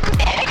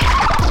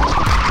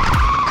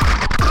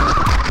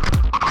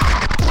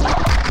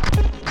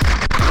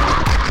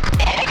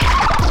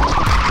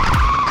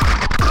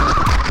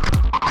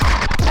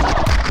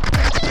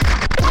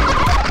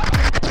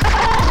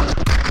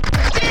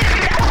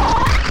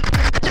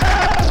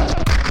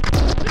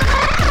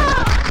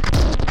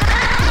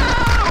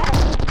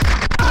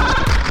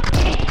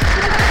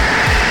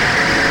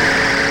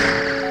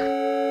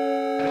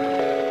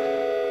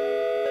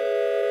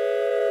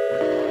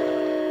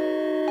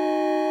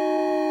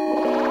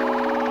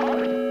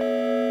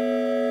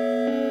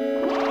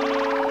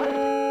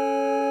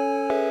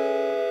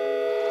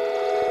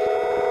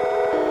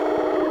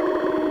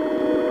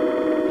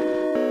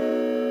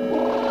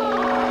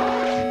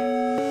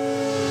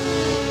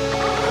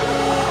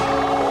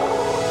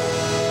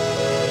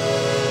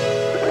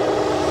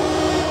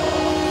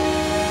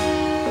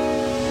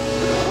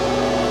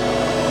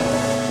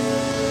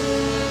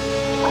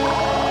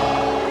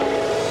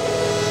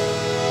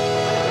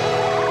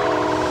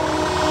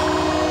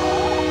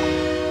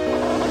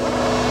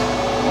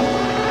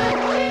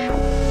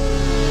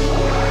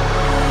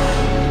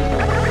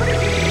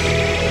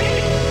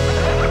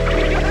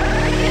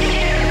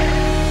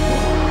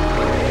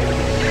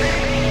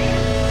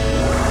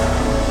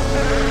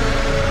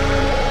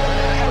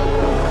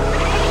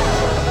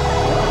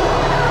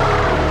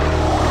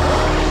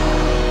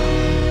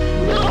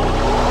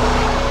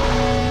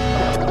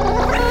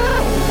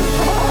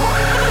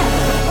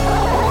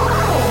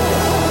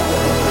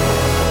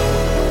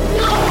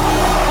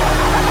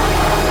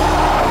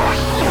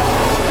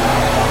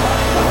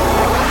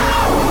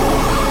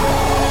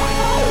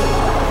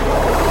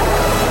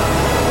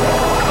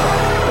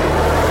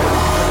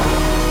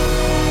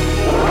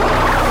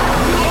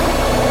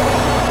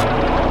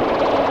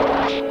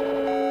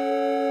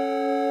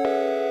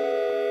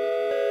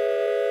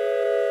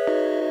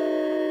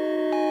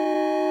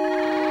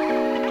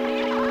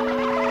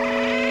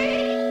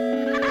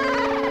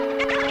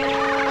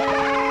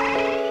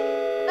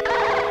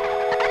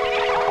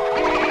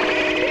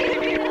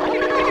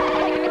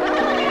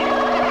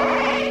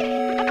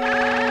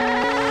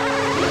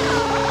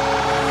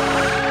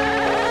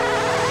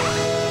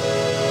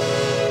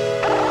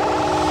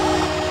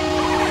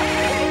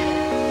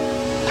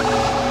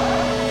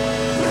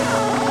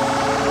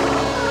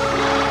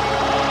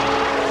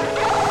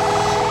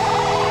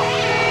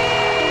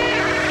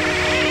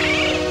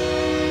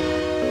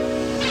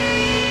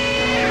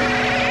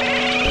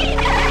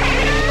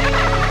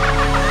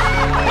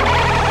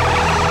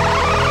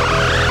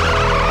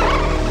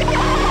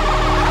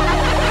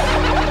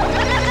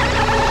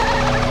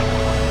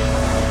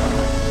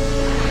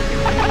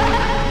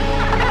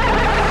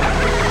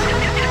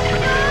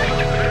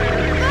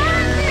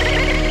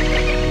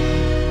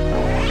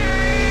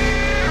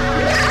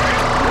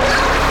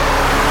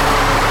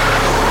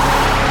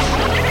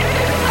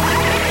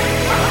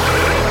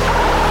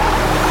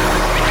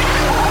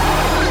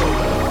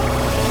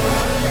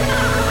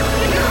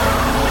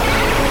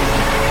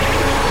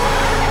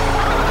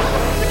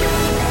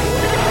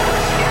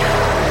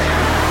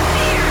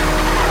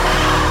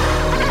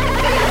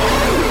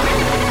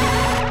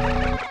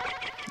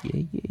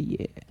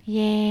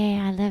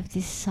 love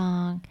this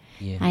song.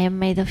 Yeah. I am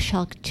made of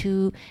chalk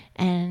too,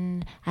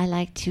 and I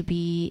like to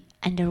be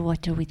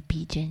underwater with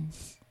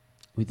pigeons.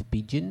 With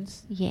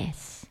pigeons?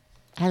 Yes.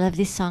 I love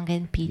this song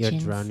and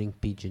pigeons. You're drowning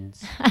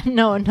pigeons.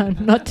 No,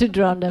 not to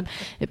drown them.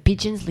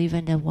 Pigeons live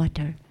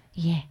underwater.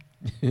 Yeah.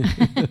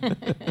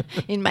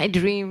 In my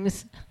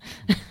dreams.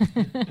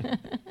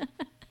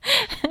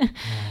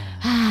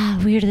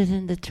 Weirder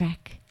than the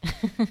track.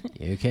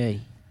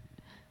 Okay.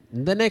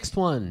 The next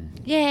one.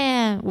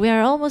 Yeah, we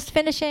are almost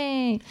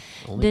finishing.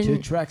 Only 2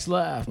 tracks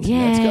left.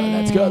 Yeah.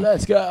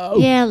 Let's go.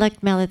 Yeah,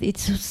 like Melody.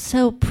 It's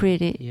so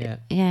pretty. Yeah.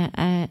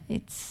 Yeah,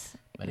 it's...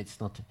 But it's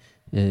not...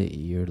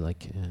 you're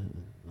like...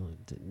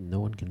 no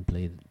one can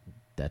play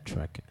that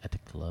track at a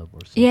club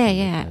or something.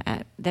 Yeah. Like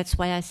that. That's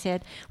why I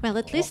said, well,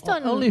 at least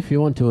on... Only if you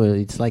want to.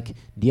 It's like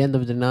the end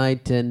of the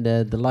night and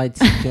the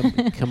lights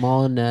come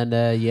on and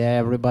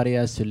everybody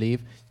has to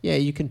leave. Yeah,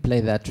 you can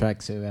play that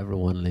track so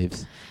everyone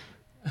leaves.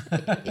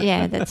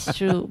 Yeah, that's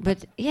true.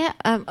 But yeah,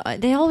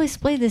 they always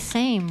play the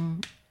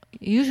same.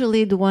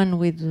 Usually the one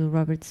with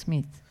Robert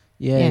Smith.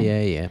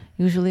 Yeah.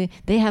 Usually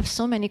they have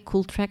so many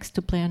cool tracks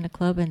to play on the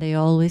club, and they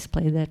always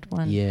play that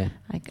one. Yeah.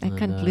 I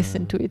can't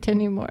listen to it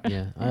anymore.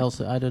 Yeah,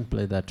 I don't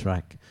play that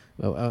track.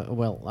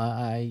 Well,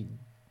 I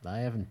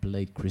haven't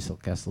played Crystal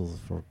Castles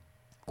for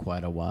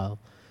quite a while,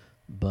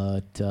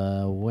 but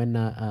when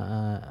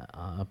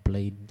I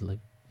played like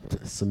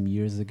some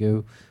years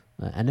ago,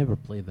 I never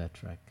played that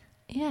track.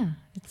 Yeah,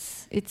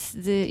 it's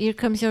the Here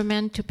Comes Your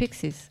Man to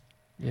Pixies.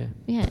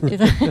 Yeah.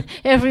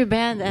 Every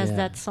band has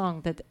that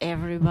song that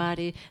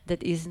everybody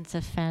that isn't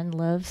a fan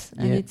loves,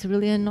 and it's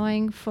really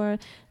annoying for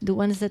the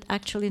ones that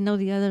actually know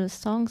the other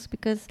songs,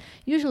 because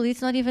usually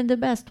it's not even the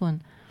best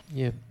one.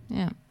 Yeah.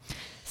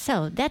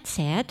 So that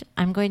said,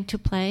 I'm going to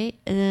play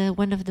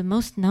one of the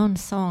most known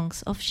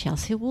songs of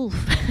Chelsea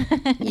Wolfe.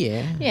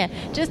 Yeah,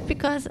 just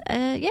because,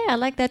 I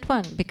like that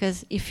one.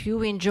 Because if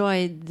you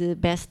enjoyed the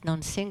best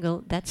known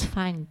single, that's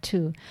fine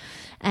too.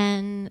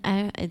 And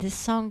this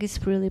song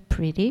is really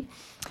pretty.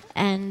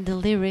 And the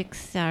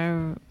lyrics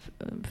are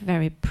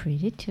very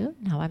pretty too.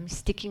 Now I'm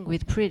sticking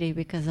with pretty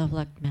because of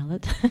Luck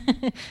Mallet.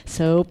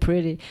 So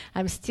pretty.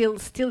 I'm still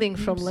stealing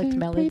from Luck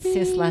Mallet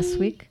since last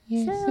week.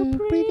 So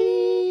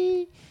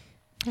pretty.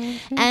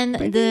 And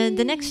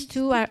the next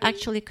two are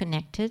actually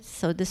connected.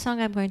 So the song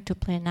I'm going to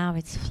play now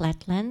is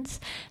Flatlands,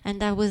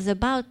 and I was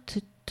about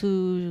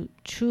to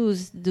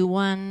choose the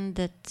one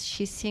that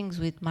she sings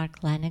with Mark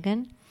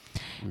Lanegan.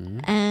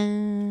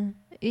 And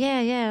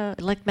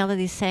like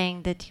Melody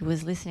saying that he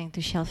was listening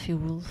to Chelsea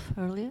Wolfe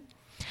earlier.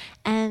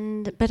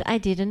 But I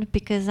didn't,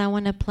 because I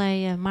want to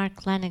play a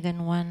Mark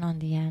Lanegan one on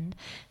the end.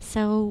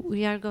 So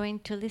we are going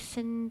to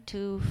listen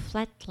to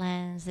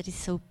Flatlands, that is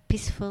so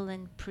peaceful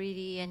and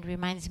pretty and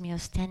reminds me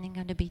of standing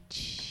on the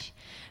beach.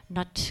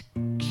 Not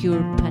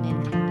Cure, pun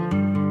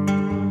intended.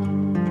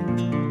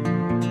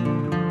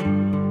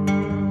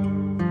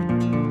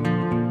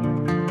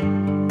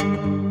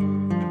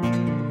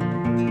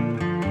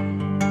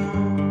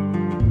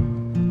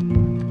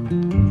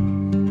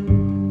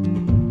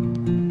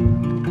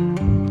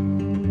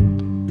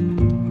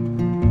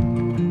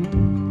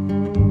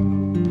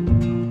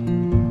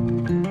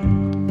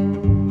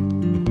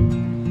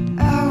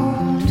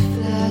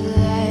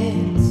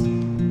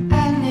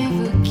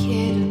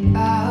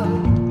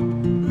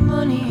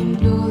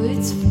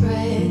 It's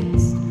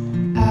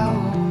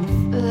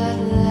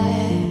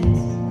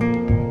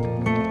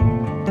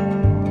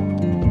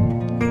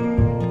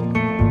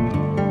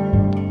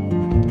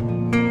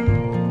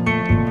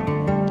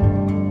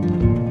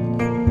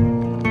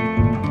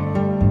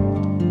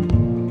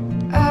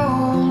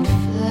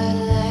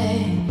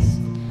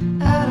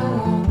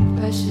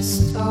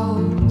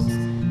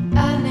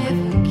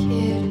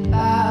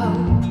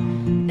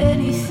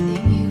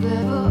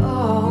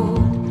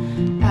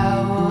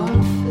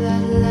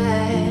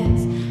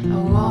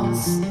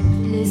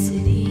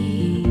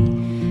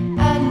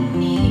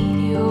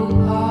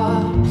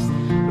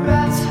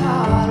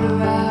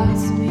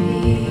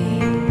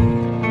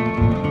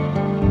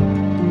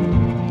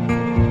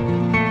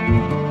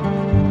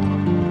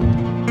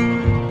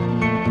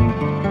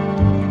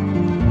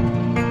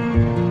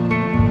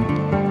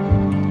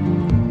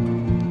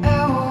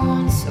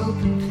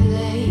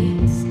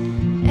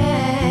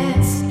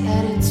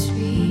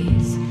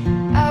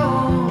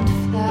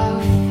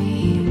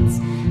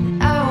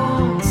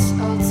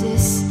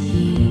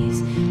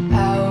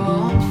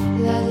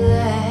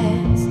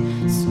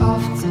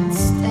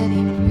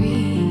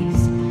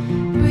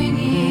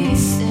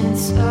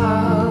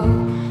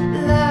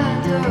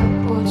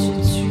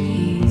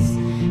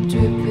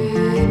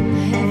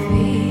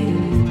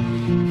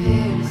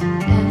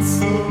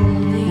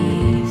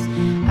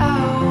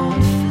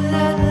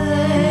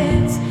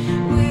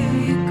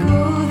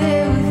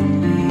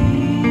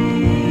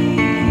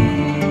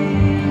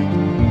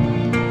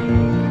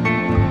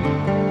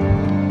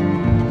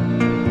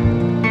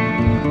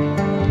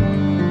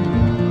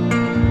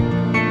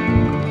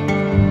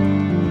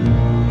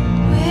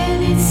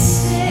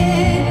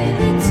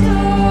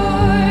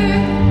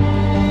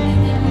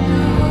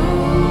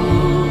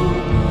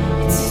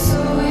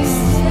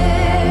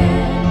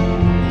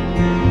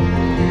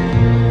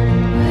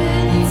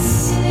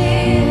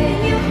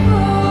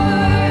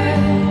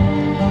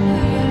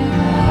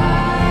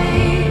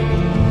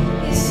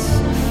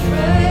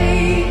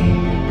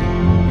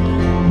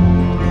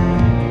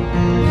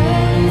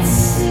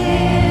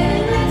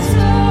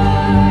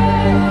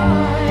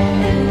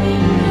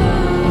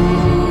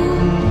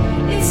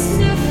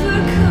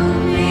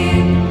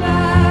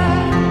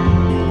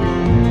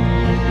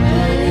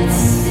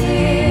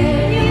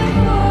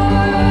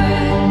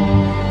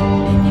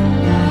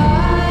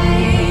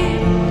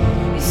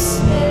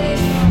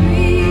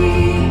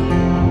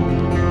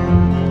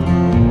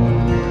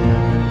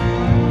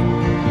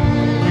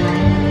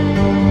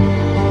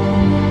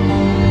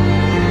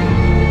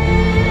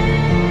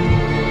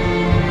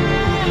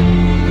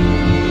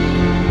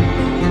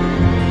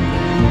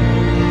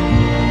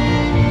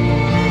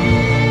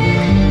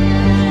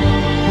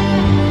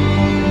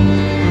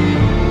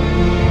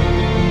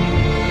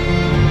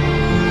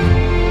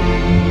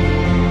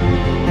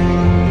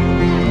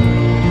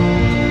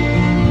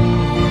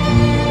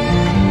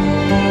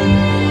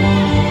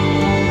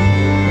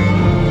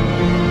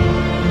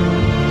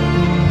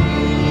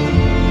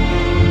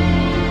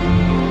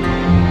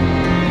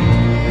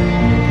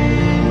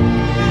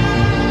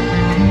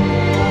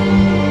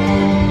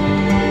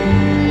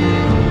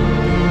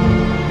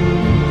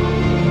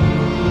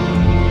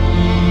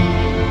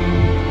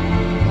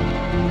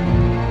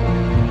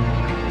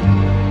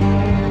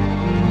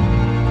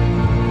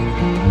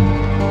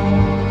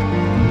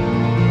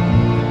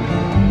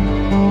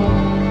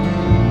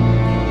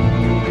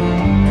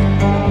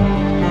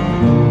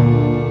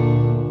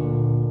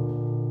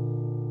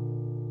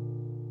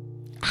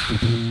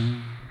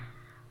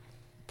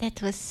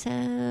it was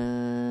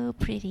so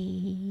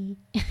pretty.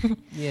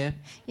 Yeah.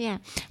 Yeah,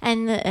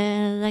 and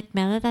like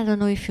Mallet, I don't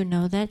know if you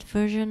know that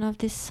version of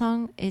this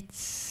song.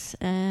 It's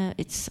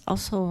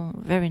also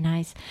very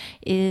nice.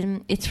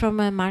 It's from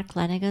a Mark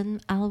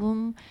Lanegan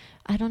album.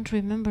 I don't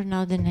remember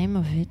now the name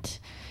of it.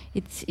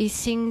 He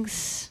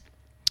sings.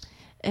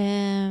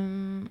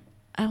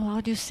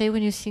 How do you say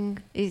when you sing?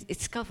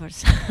 It's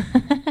covers.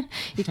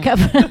 It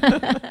covers.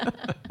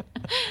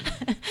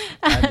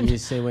 How do you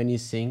say when you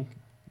sing?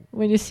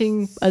 When you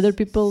sing other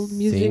people's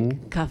music,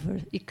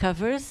 Sing. it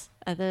covers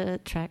other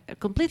track,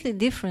 completely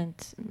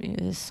different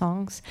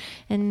songs.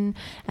 And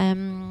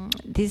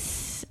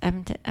this,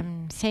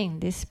 I'm saying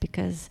this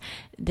because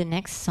the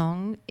next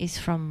song is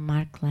from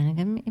Mark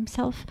Lanegan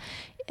himself.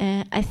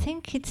 I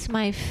think it's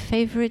my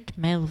favorite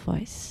male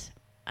voice.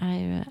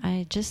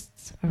 I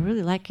just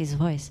really like his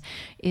voice.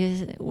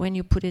 Is when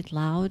you put it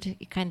loud,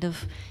 it kind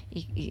of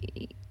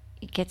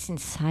it gets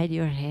inside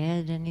your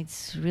head, and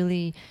it's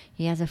really,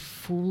 he has a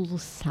full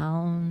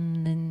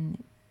sound,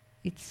 and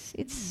it's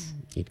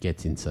It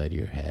gets inside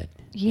your head.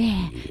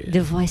 yeah.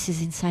 The voice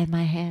is inside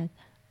my head.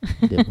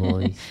 The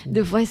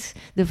voice.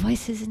 The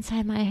voice is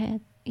inside my head.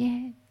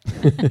 Yeah.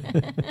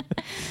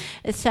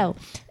 So,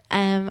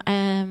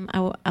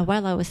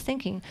 while I was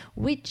thinking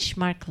which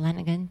Mark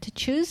Lanegan to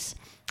choose,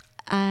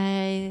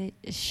 I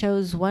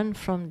chose one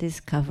from this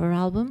cover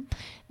album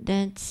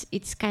that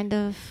it's kind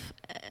of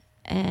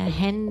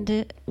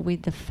hand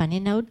with a funny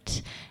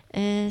note,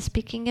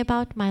 speaking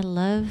about my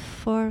love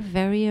for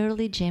very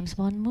early James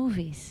Bond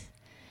movies.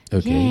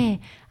 Okay. Yeah,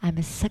 I'm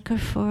a sucker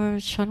for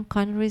Sean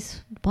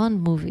Connery's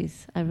Bond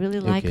movies. I really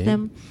like Okay.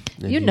 them.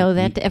 And You know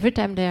that every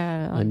time they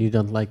are on. And you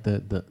don't like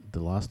the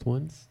last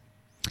ones?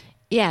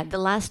 Yeah, the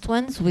last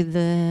ones with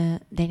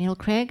Daniel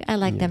Craig, I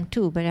like Yeah. them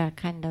too, but are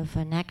kind of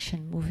an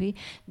action movie.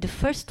 The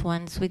first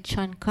ones with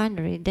Sean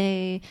Connery,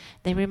 they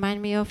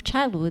remind me of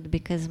childhood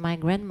because my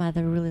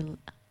grandmother really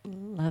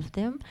loved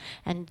them,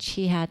 and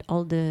she had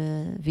all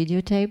the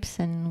videotapes,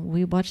 and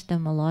we watched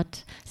them a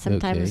lot,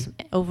 sometimes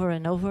over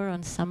and over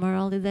on summer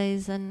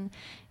holidays, and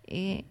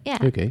yeah,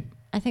 Okay.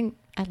 I think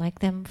I like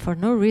them for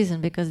no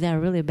reason because they are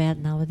really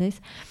bad nowadays.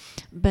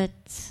 But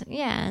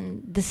yeah,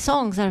 and the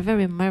songs are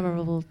very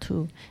memorable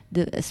too,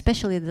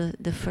 especially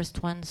the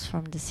first ones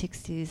from the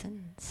 60s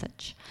and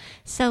such.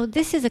 So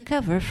this is a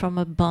cover from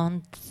a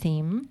Bond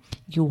theme,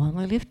 You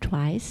Only Live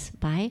Twice,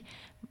 by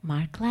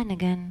Mark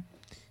Lanegan.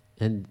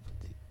 And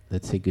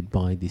let's say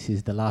goodbye. This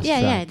is the last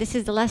Yeah, track. this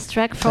is the last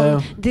track from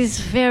So- this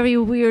very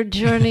weird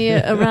journey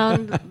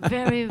around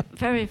very,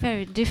 very,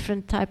 very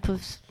different type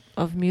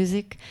of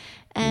music.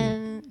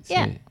 And So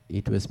yeah.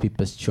 it was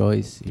Pippa's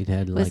choice. It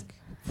had Was- like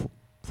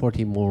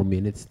 40 more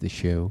minutes the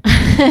show.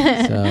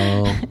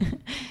 So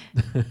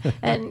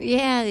And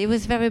yeah, it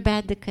was very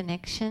bad, the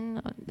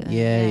connection.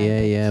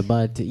 yeah.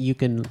 But you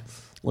can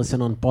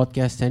listen on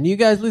podcast, and you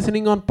guys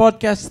listening on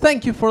podcast,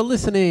 thank you for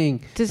listening.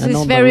 To And this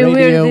on the very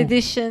radio- weird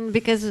edition,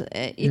 because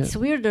it's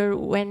weirder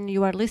when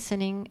you are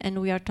listening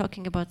and we are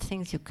talking about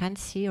things you can't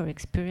see or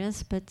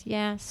experience. But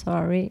yeah,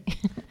 sorry.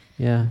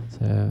 Yeah,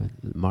 so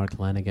Mark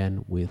Lanegan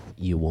with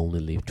You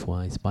Only Live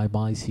Twice. Bye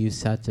bye. See you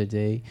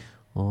Saturday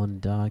on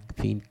Dark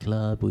Fiend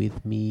Club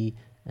with me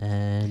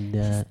and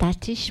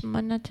Statish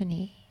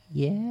monotony.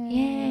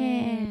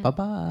 Yeah. Bye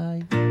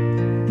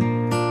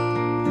bye.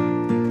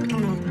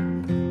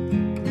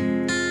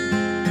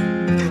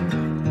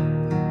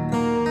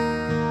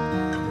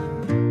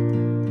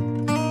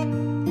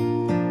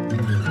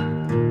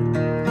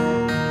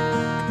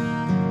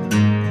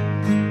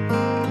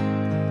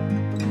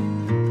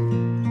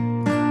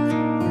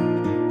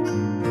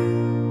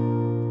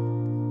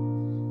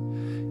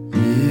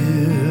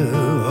 You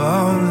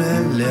only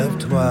live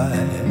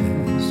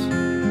twice,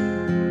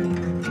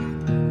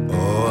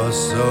 or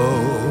so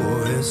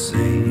it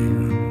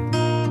seems.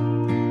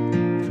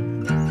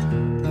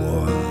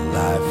 One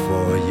life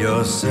for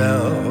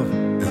yourself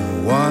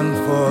and one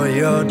for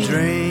your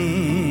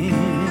dream.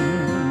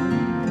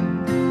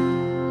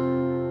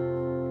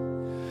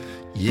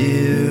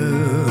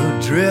 You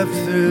drift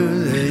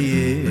through the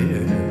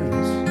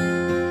years,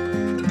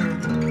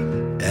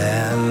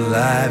 and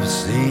life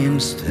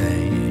seems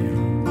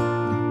tame,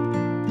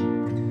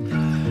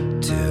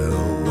 till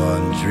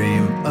one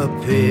dream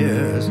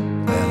appears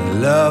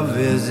and love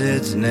is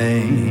its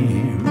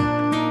name.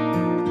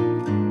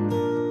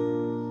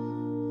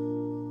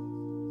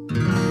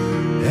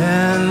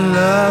 And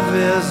love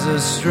is a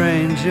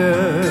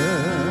stranger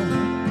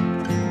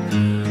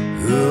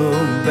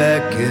who'll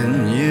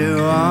beckon you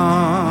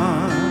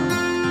on.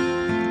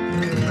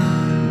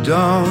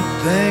 Don't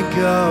think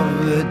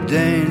of the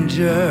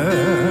danger,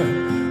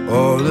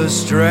 or the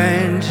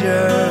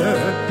stranger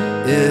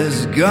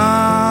is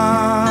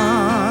gone.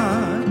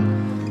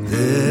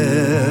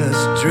 This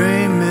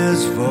dream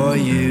is for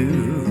you,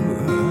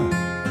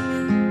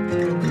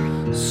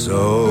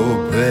 so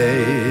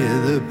pay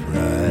the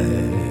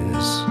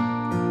price.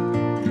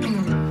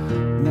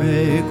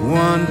 Make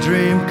one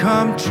dream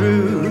come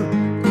true.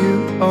 You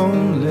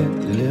only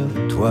live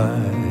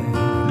twice.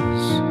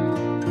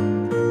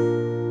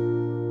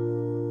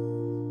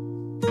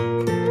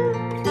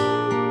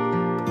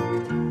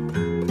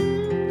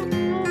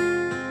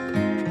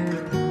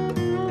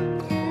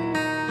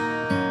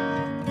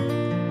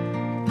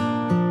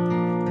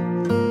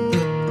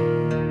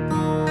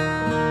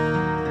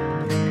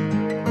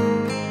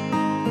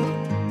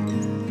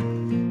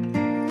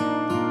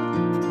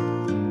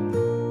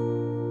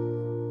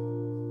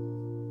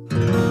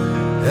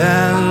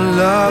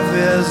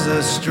 is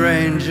a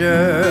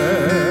stranger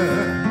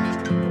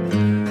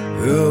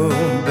who'll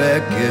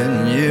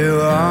beckon you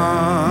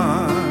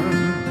on.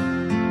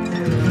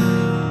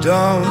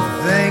 Don't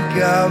think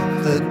of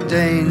the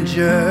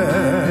danger,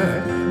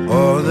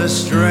 or the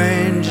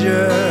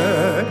stranger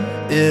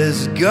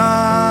is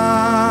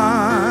gone.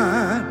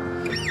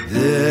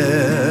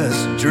 This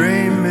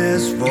dream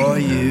is for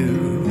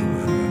you,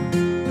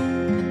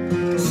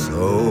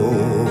 so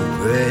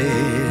pay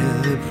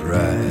the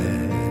price.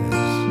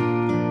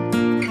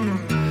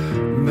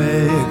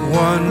 Make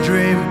one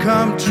dream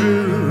come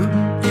true,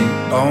 you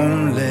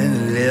only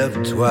live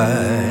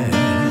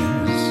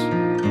twice.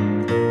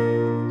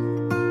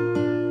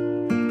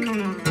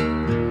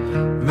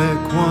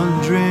 Make one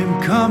dream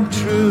come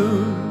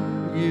true,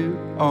 you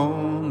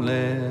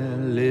only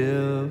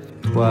live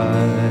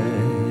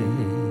twice.